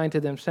 29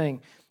 to them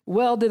saying,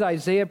 well, did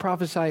Isaiah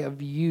prophesy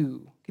of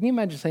you? Can you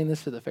imagine saying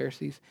this to the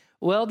Pharisees?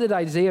 Well, did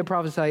Isaiah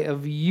prophesy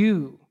of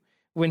you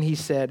when he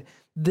said,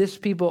 this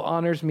people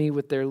honors me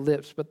with their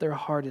lips, but their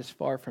heart is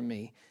far from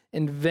me.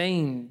 In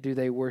vain do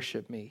they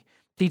worship me,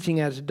 teaching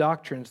as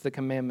doctrines the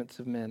commandments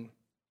of men.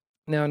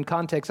 Now, in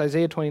context,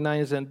 Isaiah 29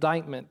 is an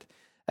indictment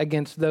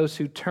against those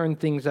who turn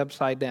things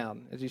upside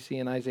down, as you see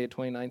in Isaiah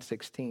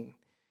 29:16.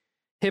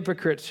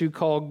 Hypocrites who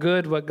call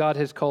good what God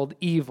has called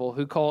evil,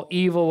 who call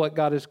evil what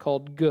God has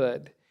called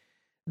good.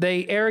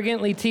 They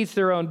arrogantly teach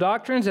their own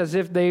doctrines as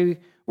if they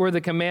were the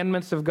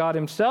commandments of God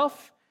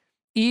himself,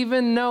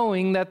 even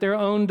knowing that their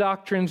own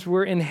doctrines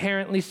were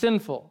inherently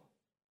sinful.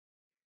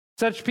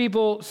 Such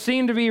people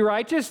seem to be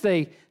righteous.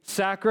 They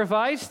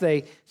sacrifice,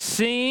 they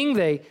sing,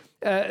 they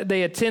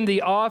attend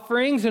the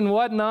offerings and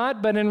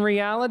whatnot, but in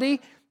reality,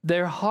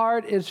 their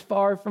heart is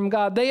far from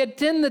God. They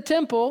attend the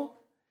temple.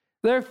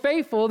 They're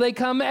faithful. They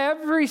come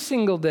every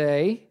single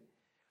day.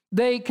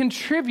 They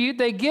contribute.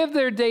 They give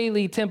their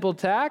daily temple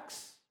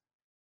tax.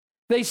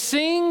 They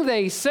sing.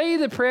 They say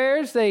the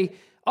prayers. They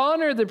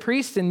honor the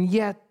priest, and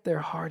yet their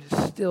heart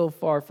is still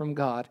far from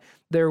God.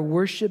 Their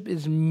worship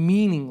is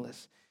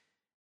meaningless.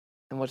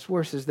 And what's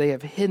worse is they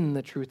have hidden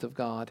the truth of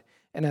God.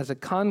 And as a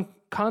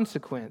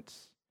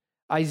consequence,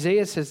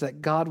 Isaiah says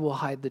that God will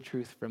hide the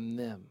truth from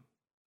them.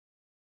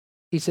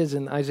 He says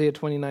in Isaiah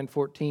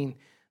 29:14,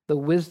 the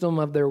wisdom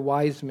of their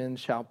wise men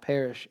shall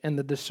perish, and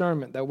the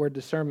discernment, that word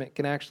discernment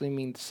can actually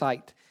mean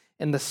sight,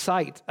 and the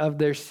sight of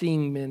their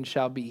seeing men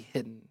shall be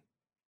hidden.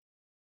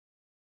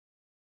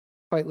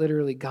 Quite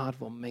literally, God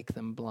will make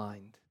them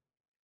blind.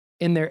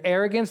 In their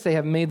arrogance, they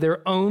have made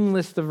their own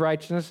list of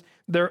righteousness,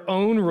 their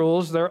own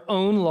rules, their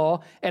own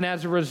law, and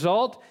as a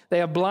result, they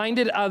have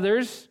blinded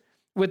others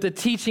with the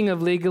teaching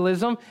of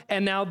legalism,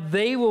 and now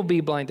they will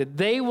be blinded.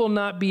 They will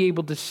not be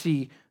able to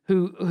see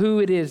who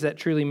it is that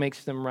truly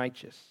makes them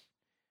righteous.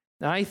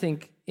 Now, I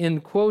think in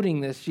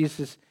quoting this, Jesus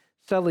is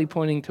subtly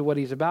pointing to what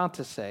he's about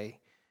to say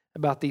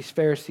about these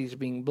Pharisees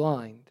being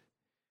blind.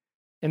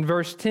 In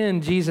verse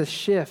 10, Jesus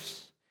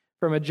shifts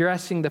from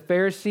addressing the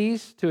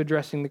Pharisees to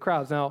addressing the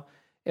crowds. Now,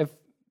 if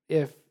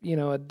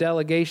a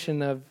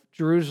delegation of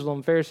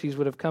Jerusalem Pharisees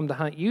would have come to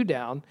hunt you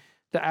down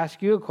to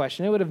ask you a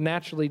question, it would have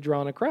naturally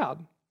drawn a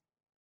crowd.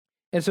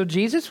 And so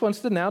Jesus wants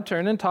to now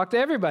turn and talk to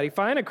everybody.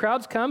 Fine, a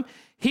crowd's come.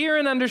 Hear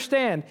and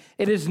understand.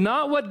 It is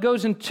not what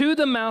goes into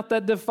the mouth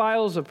that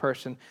defiles a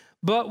person,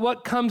 but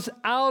what comes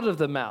out of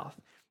the mouth.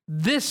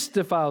 This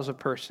defiles a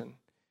person.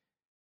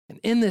 And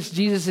in this,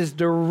 Jesus is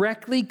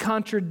directly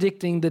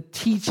contradicting the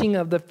teaching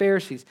of the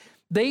Pharisees.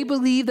 They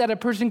believe that a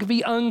person could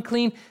be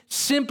unclean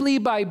simply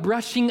by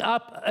brushing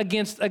up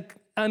against an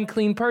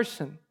unclean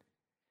person.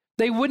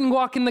 They wouldn't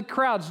walk in the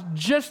crowds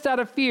just out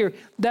of fear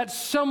that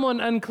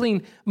someone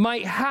unclean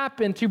might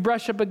happen to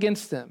brush up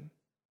against them.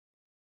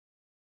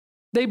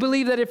 They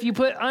believe that if you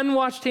put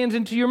unwashed hands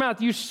into your mouth,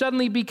 you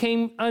suddenly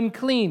became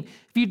unclean.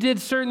 If you did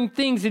certain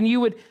things, and you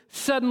would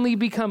suddenly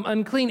become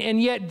unclean.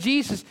 And yet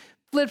Jesus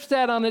flips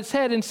that on its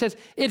head and says,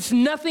 it's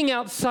nothing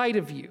outside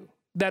of you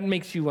that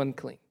makes you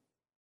unclean.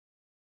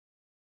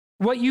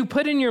 What you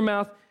put in your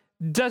mouth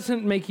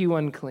doesn't make you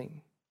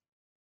unclean.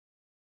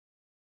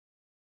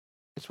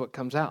 It's what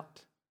comes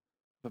out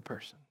of a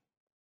person.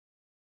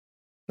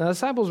 Now, the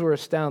disciples were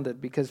astounded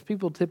because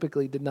people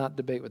typically did not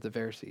debate with the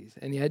Pharisees,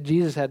 and yet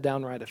Jesus had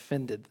downright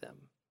offended them.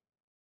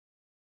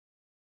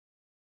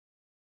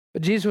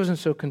 But Jesus wasn't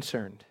so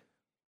concerned.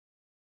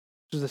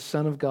 This was the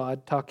Son of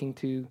God talking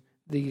to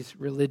these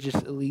religious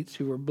elites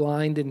who were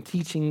blind and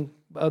teaching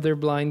other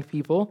blind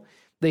people.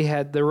 They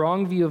had the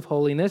wrong view of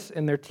holiness,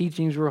 and their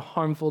teachings were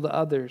harmful to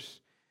others.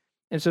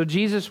 And so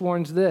Jesus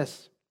warns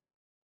this: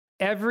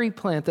 every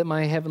plant that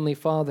my heavenly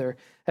Father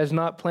has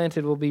not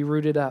planted will be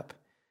rooted up.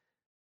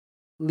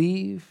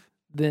 Leave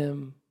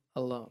them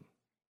alone.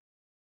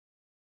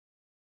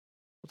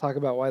 We'll talk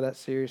about why that's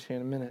serious here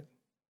in a minute.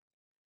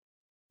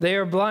 They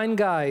are blind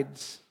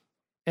guides,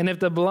 and if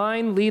the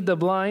blind lead the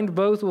blind,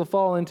 both will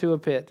fall into a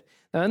pit.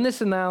 Now, in this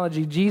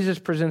analogy, Jesus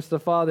presents the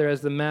Father as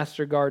the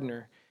master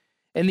gardener.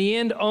 In the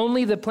end,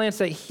 only the plants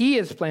that he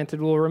has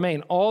planted will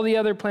remain. All the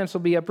other plants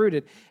will be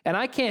uprooted. And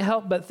I can't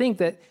help but think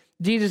that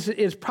Jesus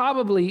is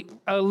probably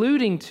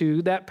alluding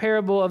to that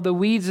parable of the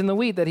weeds and the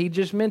wheat that he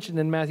just mentioned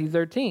in Matthew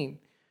 13,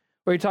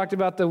 where he talked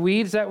about the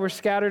weeds that were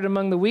scattered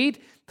among the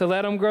wheat to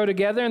let them grow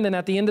together. And then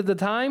at the end of the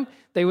time,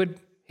 he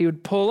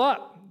would pull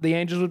up. The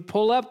angels would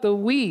pull up the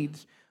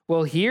weeds.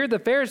 Well, here the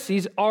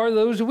Pharisees are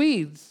those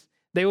weeds.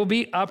 They will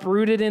be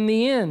uprooted in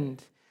the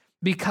end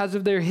because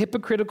of their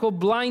hypocritical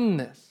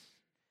blindness,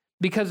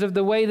 because of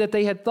the way that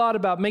they had thought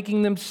about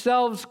making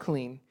themselves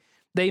clean.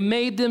 They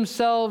made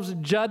themselves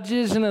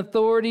judges and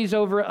authorities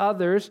over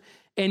others,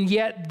 and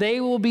yet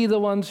they will be the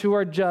ones who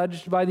are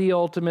judged by the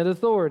ultimate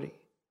authority.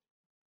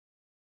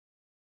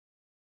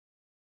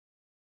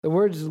 The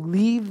words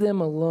 "leave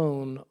them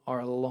alone" are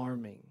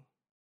alarming.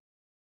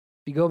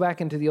 If you go back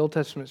into the Old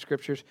Testament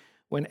scriptures,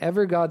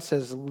 whenever God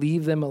says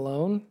 "leave them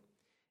alone,"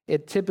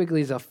 it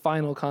typically is a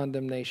final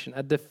condemnation,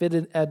 a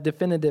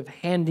definitive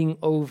handing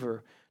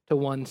over to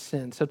one's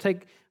sin. So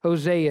take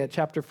Hosea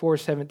chapter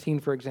 4:17,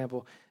 for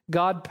example.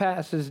 God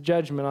passes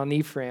judgment on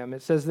Ephraim.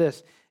 It says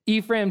this: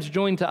 Ephraim's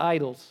joined to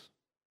idols.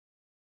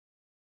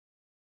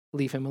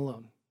 Leave him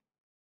alone.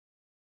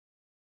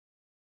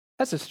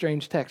 That's a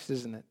strange text,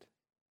 isn't it?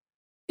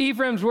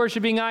 Ephraim's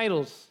worshiping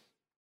idols.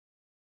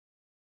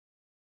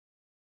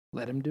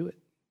 Let him do it.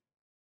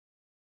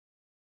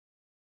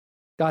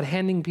 God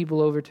handing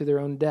people over to their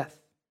own death,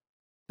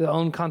 their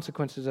own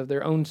consequences of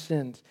their own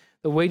sins.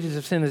 The wages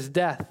of sin is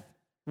death,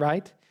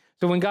 right?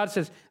 So when God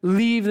says,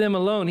 leave them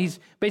alone, he's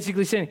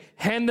basically saying,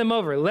 hand them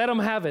over. Let them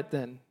have it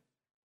then.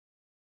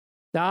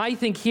 Now, I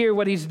think here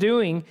what he's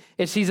doing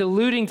is he's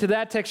alluding to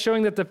that text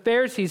showing that the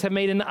Pharisees have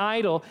made an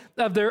idol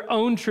of their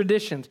own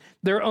traditions.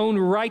 Their own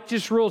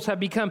righteous rules have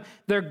become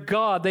their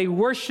God. They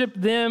worship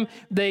them,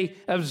 they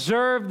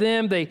observe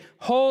them, they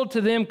hold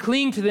to them,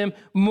 cling to them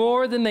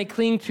more than they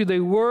cling to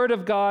the word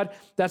of God.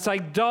 That's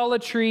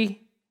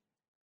idolatry.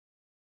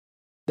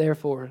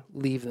 Therefore,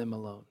 leave them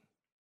alone.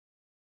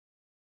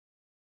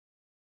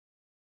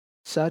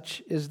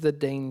 Such is the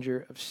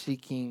danger of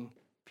seeking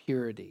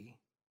purity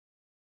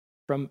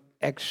from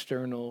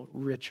external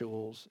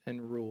rituals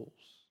and rules.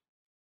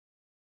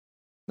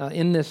 Now,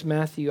 in this,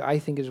 Matthew, I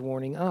think, is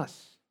warning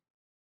us.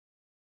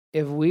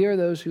 If we are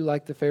those who,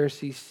 like the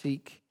Pharisees,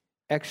 seek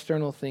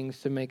external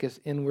things to make us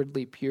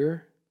inwardly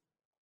pure,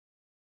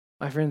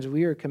 my friends,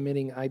 we are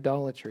committing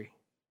idolatry.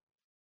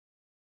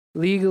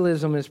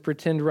 Legalism is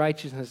pretend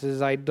righteousness,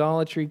 is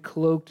idolatry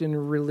cloaked in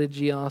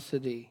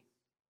religiosity.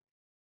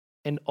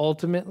 And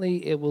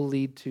ultimately, it will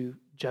lead to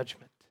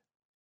judgment.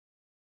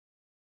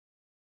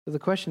 So the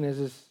question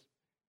is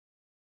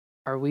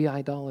are we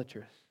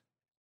idolatrous?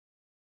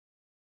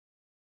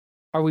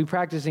 Are we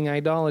practicing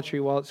idolatry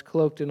while it's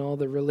cloaked in all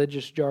the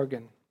religious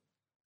jargon?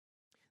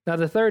 Now,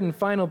 the third and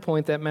final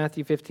point that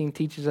Matthew 15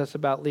 teaches us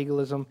about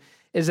legalism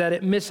is that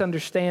it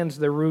misunderstands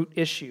the root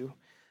issue.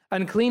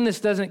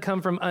 Uncleanness doesn't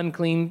come from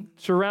unclean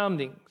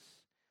surroundings,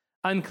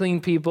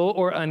 unclean people,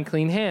 or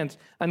unclean hands.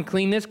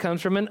 Uncleanness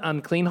comes from an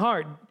unclean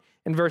heart.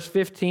 In verse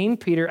 15,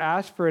 Peter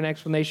asked for an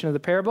explanation of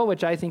the parable,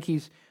 which I think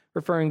he's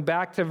referring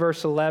back to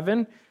verse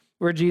 11,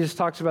 where Jesus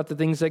talks about the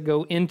things that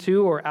go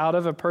into or out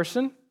of a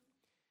person.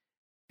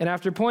 And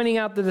after pointing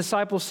out the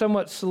disciples'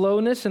 somewhat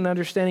slowness in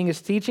understanding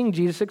his teaching,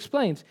 Jesus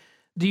explains,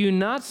 "Do you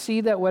not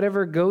see that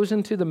whatever goes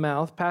into the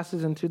mouth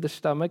passes into the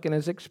stomach and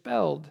is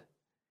expelled?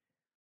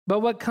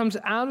 But what comes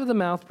out of the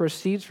mouth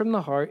proceeds from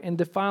the heart and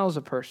defiles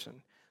a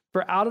person.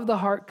 For out of the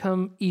heart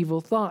come evil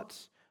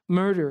thoughts,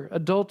 murder,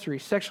 adultery,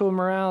 sexual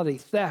immorality,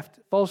 theft,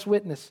 false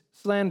witness,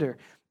 slander.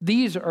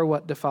 These are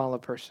what defile a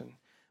person.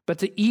 But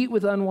to eat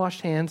with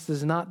unwashed hands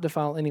does not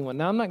defile anyone."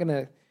 Now, I'm not going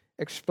to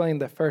explain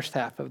the first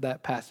half of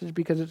that passage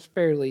because it's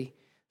fairly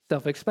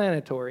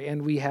self-explanatory,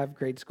 and we have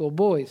grade school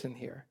boys in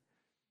here.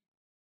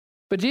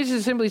 But Jesus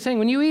is simply saying,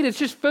 when you eat, it's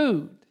just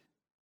food.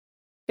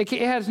 It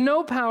has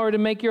no power to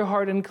make your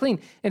heart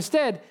unclean.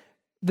 Instead,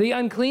 the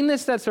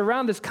uncleanness that's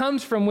around us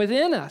comes from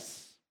within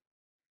us.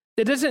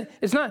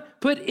 It's not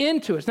put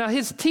into us. Now,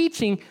 his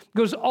teaching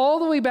goes all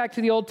the way back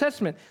to the Old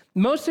Testament.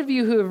 Most of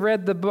you who have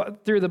read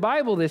through the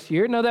Bible this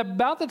year know that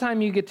about the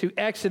time you get to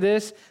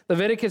Exodus,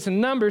 Leviticus, and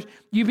Numbers,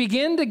 you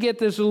begin to get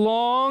this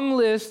long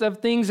list of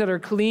things that are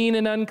clean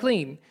and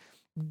unclean.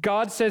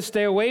 God says,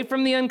 stay away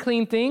from the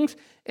unclean things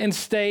and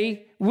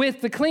stay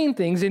with the clean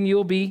things and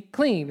you'll be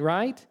clean,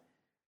 right?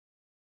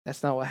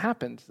 That's not what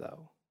happens,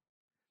 though.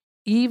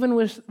 Even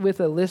with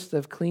a list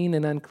of clean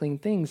and unclean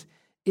things,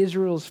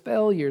 Israel's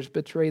failures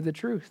betray the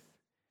truth.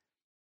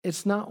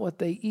 It's not what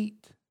they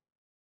eat.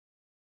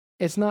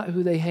 It's not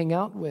who they hang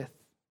out with.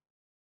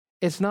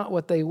 It's not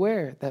what they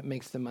wear that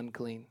makes them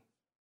unclean.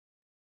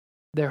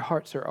 Their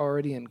hearts are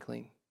already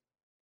unclean.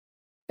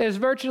 It's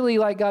virtually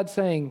like God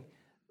saying,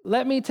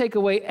 let me take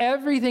away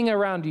everything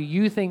around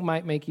you think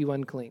might make you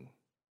unclean,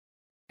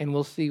 and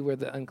we'll see where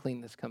the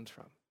uncleanness comes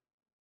from.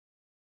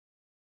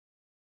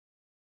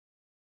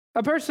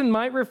 A person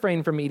might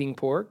refrain from eating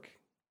pork,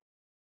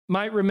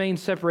 might remain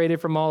separated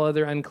from all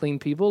other unclean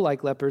people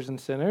like lepers and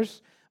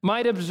sinners,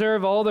 might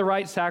observe all the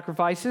right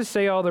sacrifices,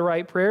 say all the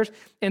right prayers,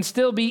 and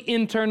still be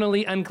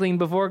internally unclean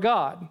before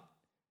God.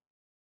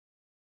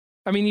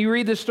 I mean, you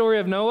read the story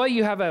of Noah,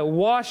 you have a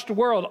washed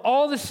world.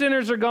 All the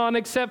sinners are gone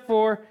except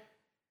for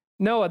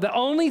Noah. The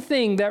only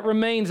thing that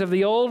remains of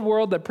the old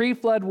world, the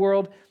pre-flood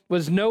world,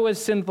 was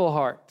Noah's sinful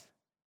heart.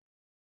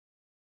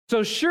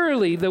 So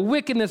surely the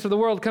wickedness of the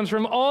world comes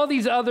from all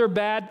these other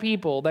bad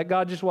people that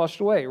God just washed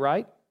away,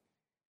 right?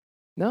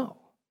 No.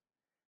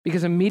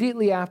 Because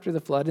immediately after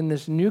the flood, in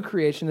this new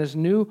creation, this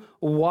new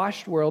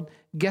washed world,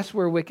 guess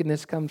where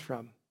wickedness comes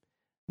from?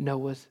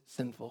 Noah's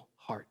sinful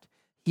heart.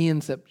 He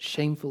ends up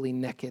shamefully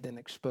naked and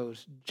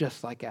exposed,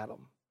 just like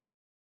Adam.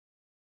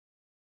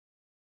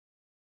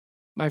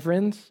 My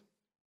friends,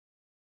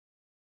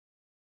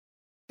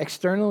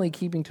 externally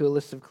keeping to a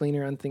list of clean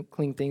or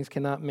unclean things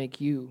cannot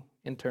make you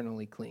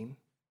internally clean.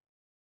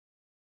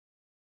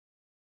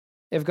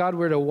 If God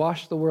were to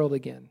wash the world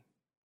again,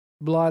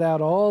 blot out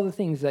all the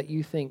things that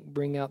you think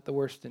bring out the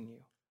worst in you,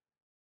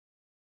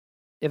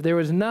 if there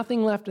was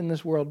nothing left in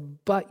this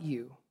world but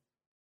you,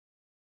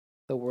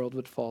 the world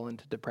would fall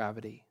into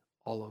depravity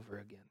all over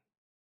again.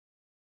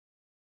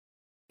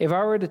 If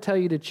I were to tell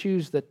you to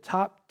choose the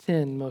top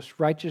 10 most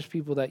righteous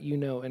people that you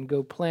know and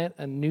go plant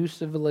a new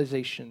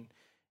civilization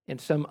in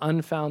some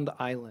unfound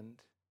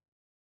island,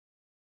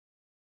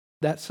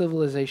 that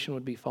civilization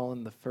would be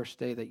fallen the first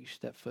day that you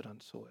step foot on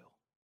soil.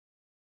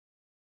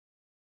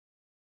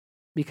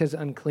 Because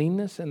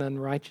uncleanness and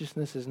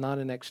unrighteousness is not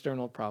an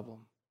external problem.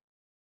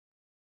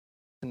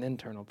 It's an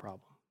internal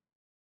problem.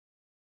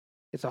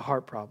 It's a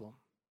heart problem.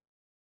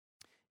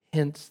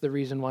 Hence the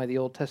reason why the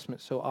Old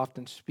Testament so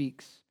often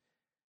speaks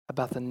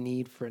about the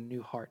need for a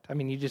new heart. I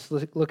mean, you just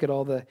look at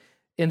all the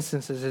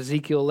instances,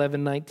 Ezekiel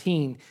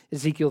 11:19,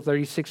 Ezekiel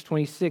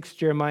 36:26,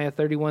 Jeremiah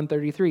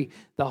 31:33.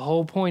 The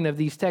whole point of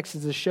these texts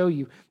is to show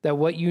you that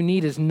what you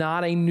need is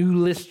not a new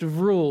list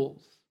of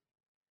rules.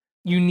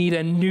 You need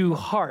a new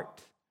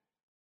heart.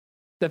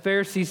 The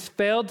Pharisees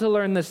failed to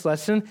learn this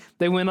lesson.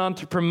 They went on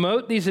to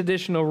promote these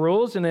additional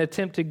rules in an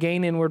attempt to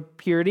gain inward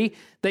purity.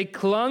 They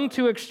clung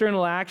to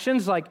external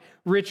actions like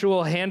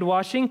ritual hand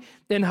washing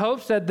in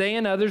hopes that they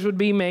and others would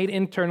be made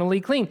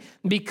internally clean.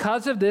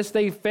 Because of this,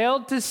 they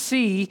failed to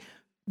see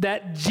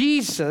that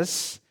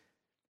Jesus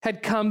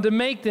had come to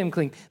make them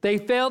clean. They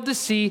failed to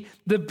see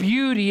the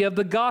beauty of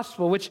the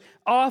gospel, which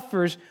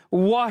offers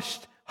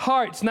washed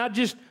hearts, not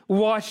just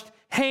washed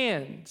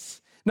hands.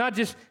 Not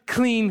just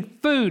clean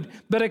food,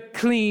 but a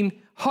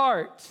clean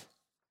heart.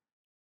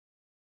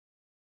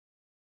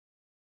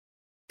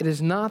 It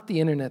is not the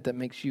internet that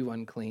makes you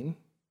unclean.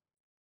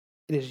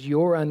 It is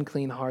your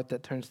unclean heart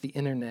that turns the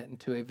internet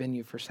into a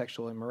venue for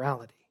sexual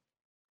immorality.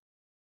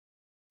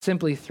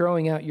 Simply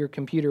throwing out your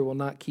computer will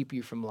not keep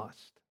you from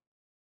lust.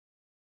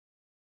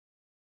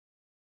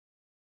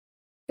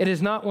 It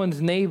is not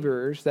one's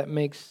neighbors that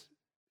makes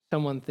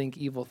someone think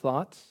evil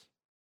thoughts.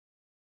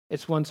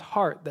 It's one's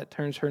heart that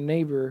turns her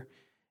neighbor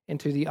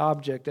into the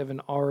object of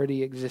an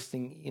already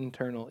existing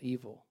internal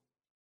evil.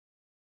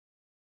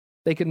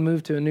 They could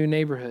move to a new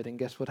neighborhood, and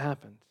guess what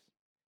happens?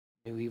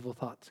 New evil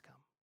thoughts come.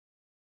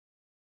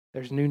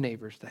 There's new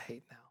neighbors to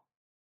hate now.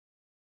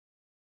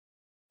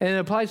 And it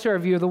applies to our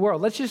view of the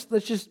world. Let's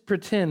just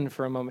pretend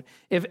for a moment.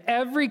 If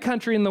every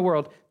country in the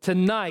world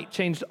tonight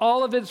changed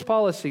all of its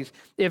policies,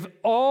 if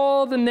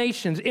all the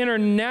nations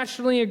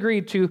internationally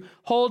agreed to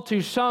hold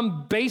to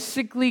some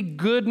basically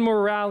good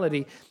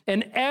morality,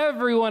 and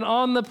everyone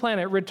on the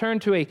planet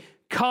returned to a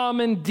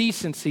common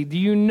decency, do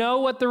you know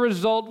what the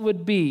result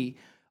would be?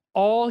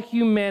 All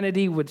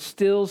humanity would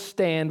still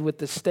stand with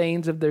the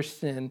stains of their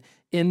sin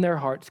in their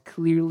hearts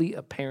clearly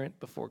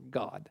apparent before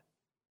God.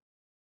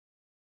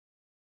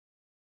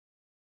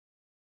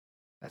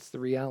 That's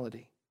the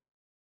reality.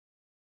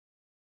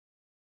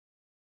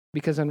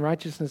 Because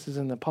unrighteousness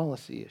isn't a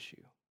policy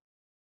issue.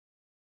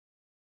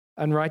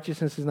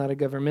 Unrighteousness is not a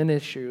government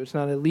issue. It's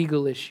not a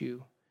legal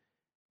issue.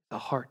 It's a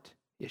heart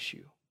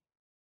issue.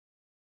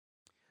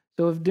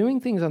 So if doing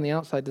things on the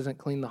outside doesn't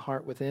clean the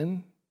heart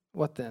within,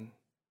 what then?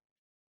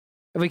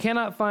 If we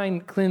cannot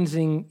find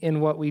cleansing in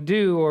what we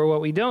do or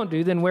what we don't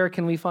do, then where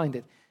can we find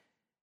it?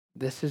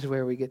 This is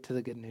where we get to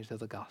the good news of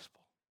the gospel.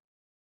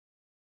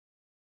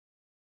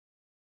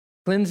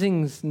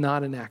 Cleansing's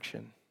not an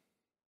action.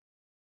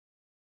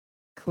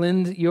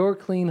 Your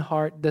clean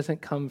heart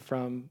doesn't come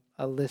from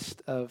a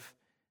list of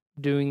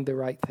doing the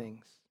right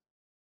things.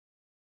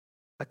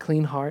 A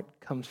clean heart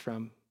comes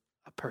from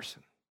a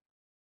person.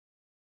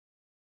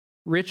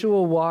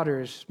 Ritual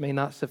waters may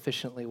not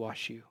sufficiently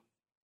wash you,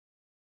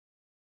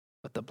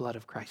 but the blood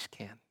of Christ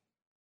can.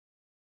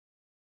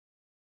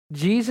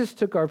 Jesus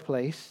took our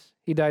place.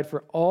 He died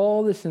for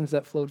all the sins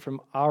that flowed from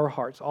our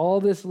hearts.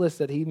 All this list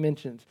that he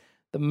mentions,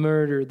 the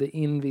murder, the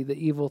envy, the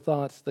evil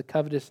thoughts, the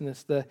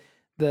covetousness,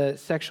 the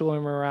sexual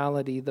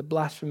immorality, the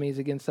blasphemies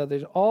against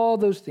others, all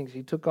those things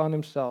he took on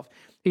himself.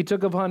 He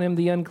took upon him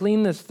the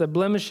uncleanness, the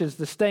blemishes,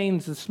 the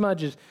stains, the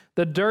smudges,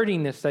 the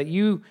dirtiness that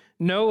you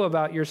know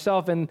about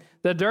yourself and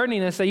the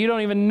dirtiness that you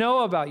don't even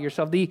know about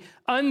yourself, the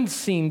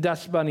unseen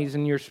dust bunnies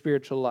in your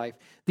spiritual life,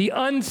 the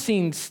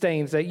unseen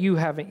stains that you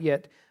haven't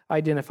yet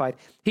identified.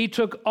 He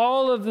took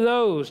all of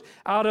those.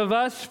 Out of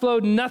us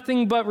flowed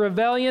nothing but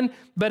rebellion,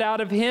 but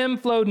out of him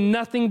flowed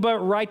nothing but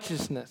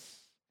righteousness.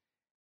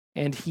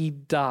 And he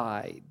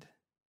died.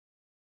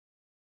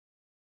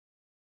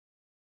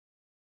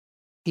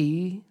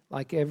 He,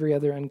 like every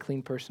other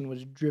unclean person,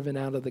 was driven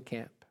out of the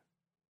camp.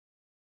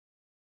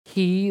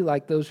 He,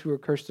 like those who were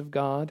cursed of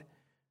God,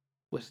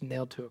 was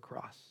nailed to a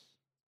cross.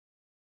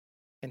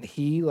 And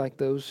he, like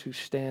those who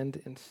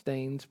stand in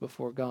stains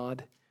before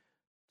God,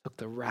 took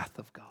the wrath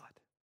of God.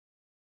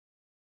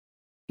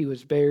 He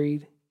was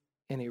buried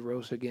and he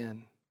rose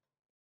again.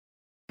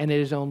 And it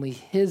is only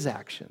his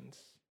actions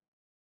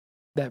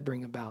that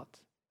bring about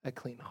a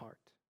clean heart.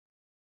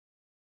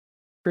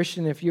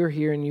 Christian, if you're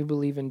here and you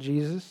believe in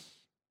Jesus,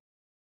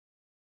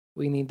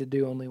 we need to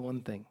do only one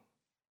thing.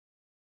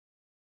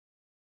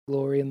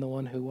 Glory in the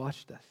one who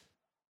washed us.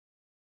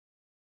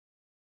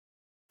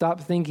 Stop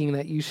thinking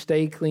that you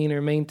stay clean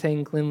or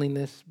maintain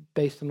cleanliness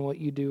based on what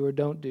you do or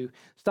don't do.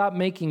 Stop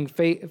making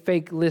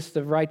fake lists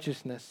of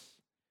righteousness.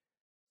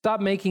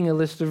 Stop making a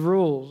list of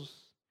rules.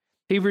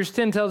 Hebrews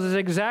 10 tells us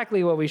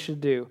exactly what we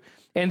should do.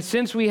 And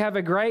since we have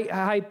a great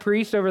high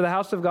priest over the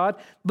house of God,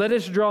 let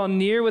us draw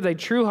near with a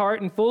true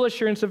heart and full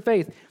assurance of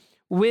faith,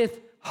 with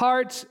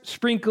hearts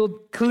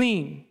sprinkled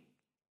clean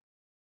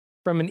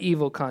from an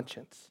evil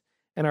conscience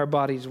and our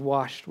bodies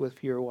washed with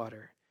pure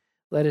water.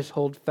 Let us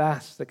hold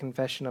fast the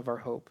confession of our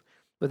hope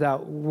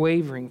without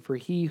wavering, for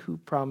he who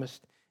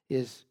promised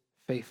is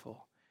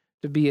faithful.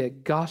 To be a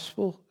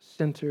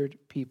gospel-centered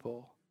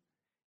people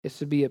is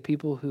to be a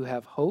people who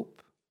have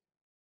hope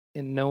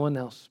in no one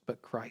else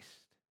but Christ,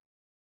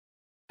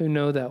 who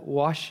know that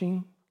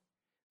washing,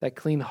 that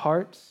clean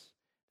hearts,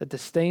 that the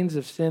stains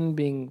of sin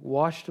being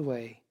washed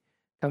away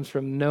comes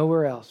from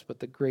nowhere else but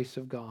the grace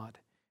of God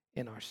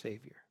in our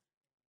Savior.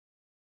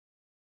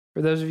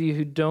 For those of you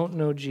who don't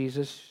know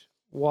Jesus,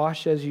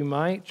 wash as you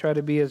might, try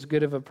to be as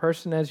good of a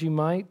person as you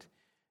might,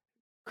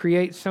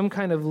 create some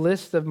kind of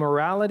list of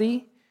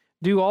morality,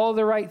 do all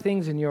the right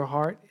things in your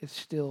heart, is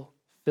still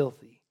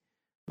filthy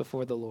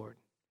before the Lord.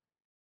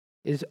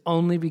 It is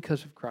only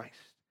because of Christ,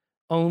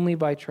 only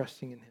by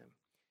trusting in him.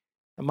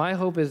 And my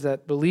hope is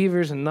that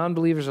believers and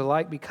non-believers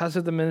alike, because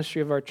of the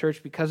ministry of our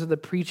church, because of the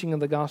preaching of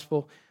the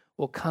gospel,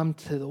 will come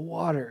to the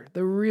water,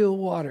 the real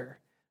water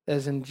that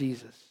is in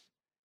Jesus,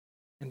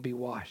 and be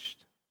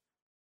washed.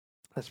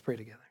 Let's pray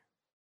together.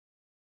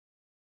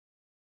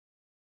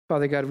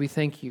 Father God, we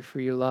thank you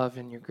for your love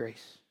and your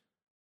grace.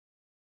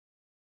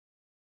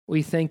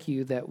 We thank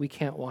you that we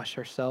can't wash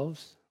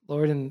ourselves,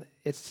 Lord, and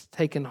it's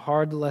taken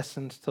hard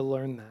lessons to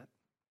learn that.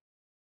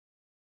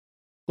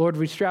 Lord,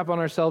 we strap on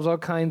ourselves all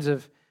kinds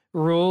of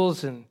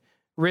rules and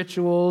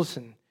rituals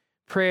and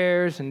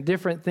prayers and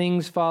different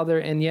things, Father,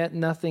 and yet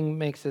nothing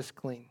makes us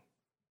clean.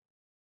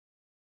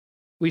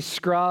 We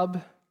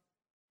scrub,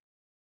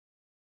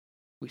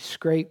 we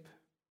scrape,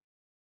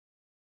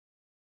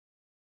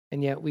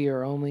 and yet we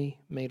are only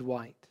made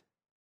white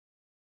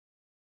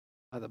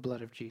by the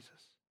blood of Jesus.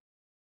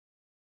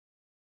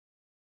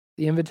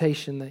 The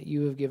invitation that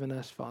you have given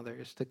us, Father,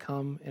 is to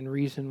come and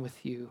reason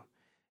with you,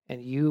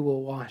 and you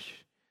will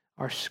wash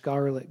our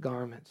scarlet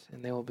garments,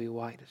 and they will be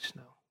white as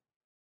snow.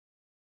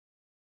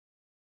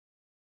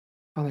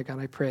 Father God,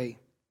 I pray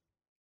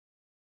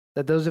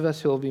that those of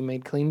us who will be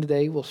made clean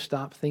today will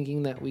stop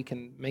thinking that we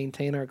can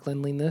maintain our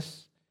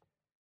cleanliness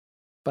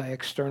by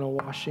external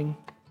washing,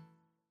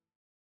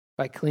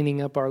 by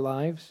cleaning up our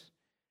lives,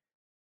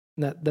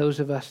 and that those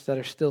of us that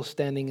are still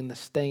standing in the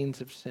stains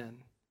of sin,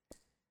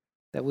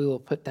 that we will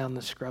put down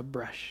the scrub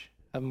brush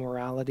of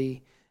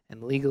morality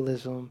and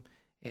legalism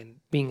and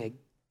being a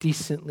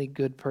decently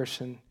good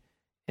person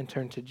and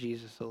turn to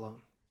Jesus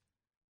alone.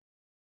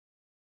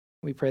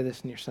 We pray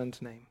this in your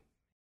Son's name.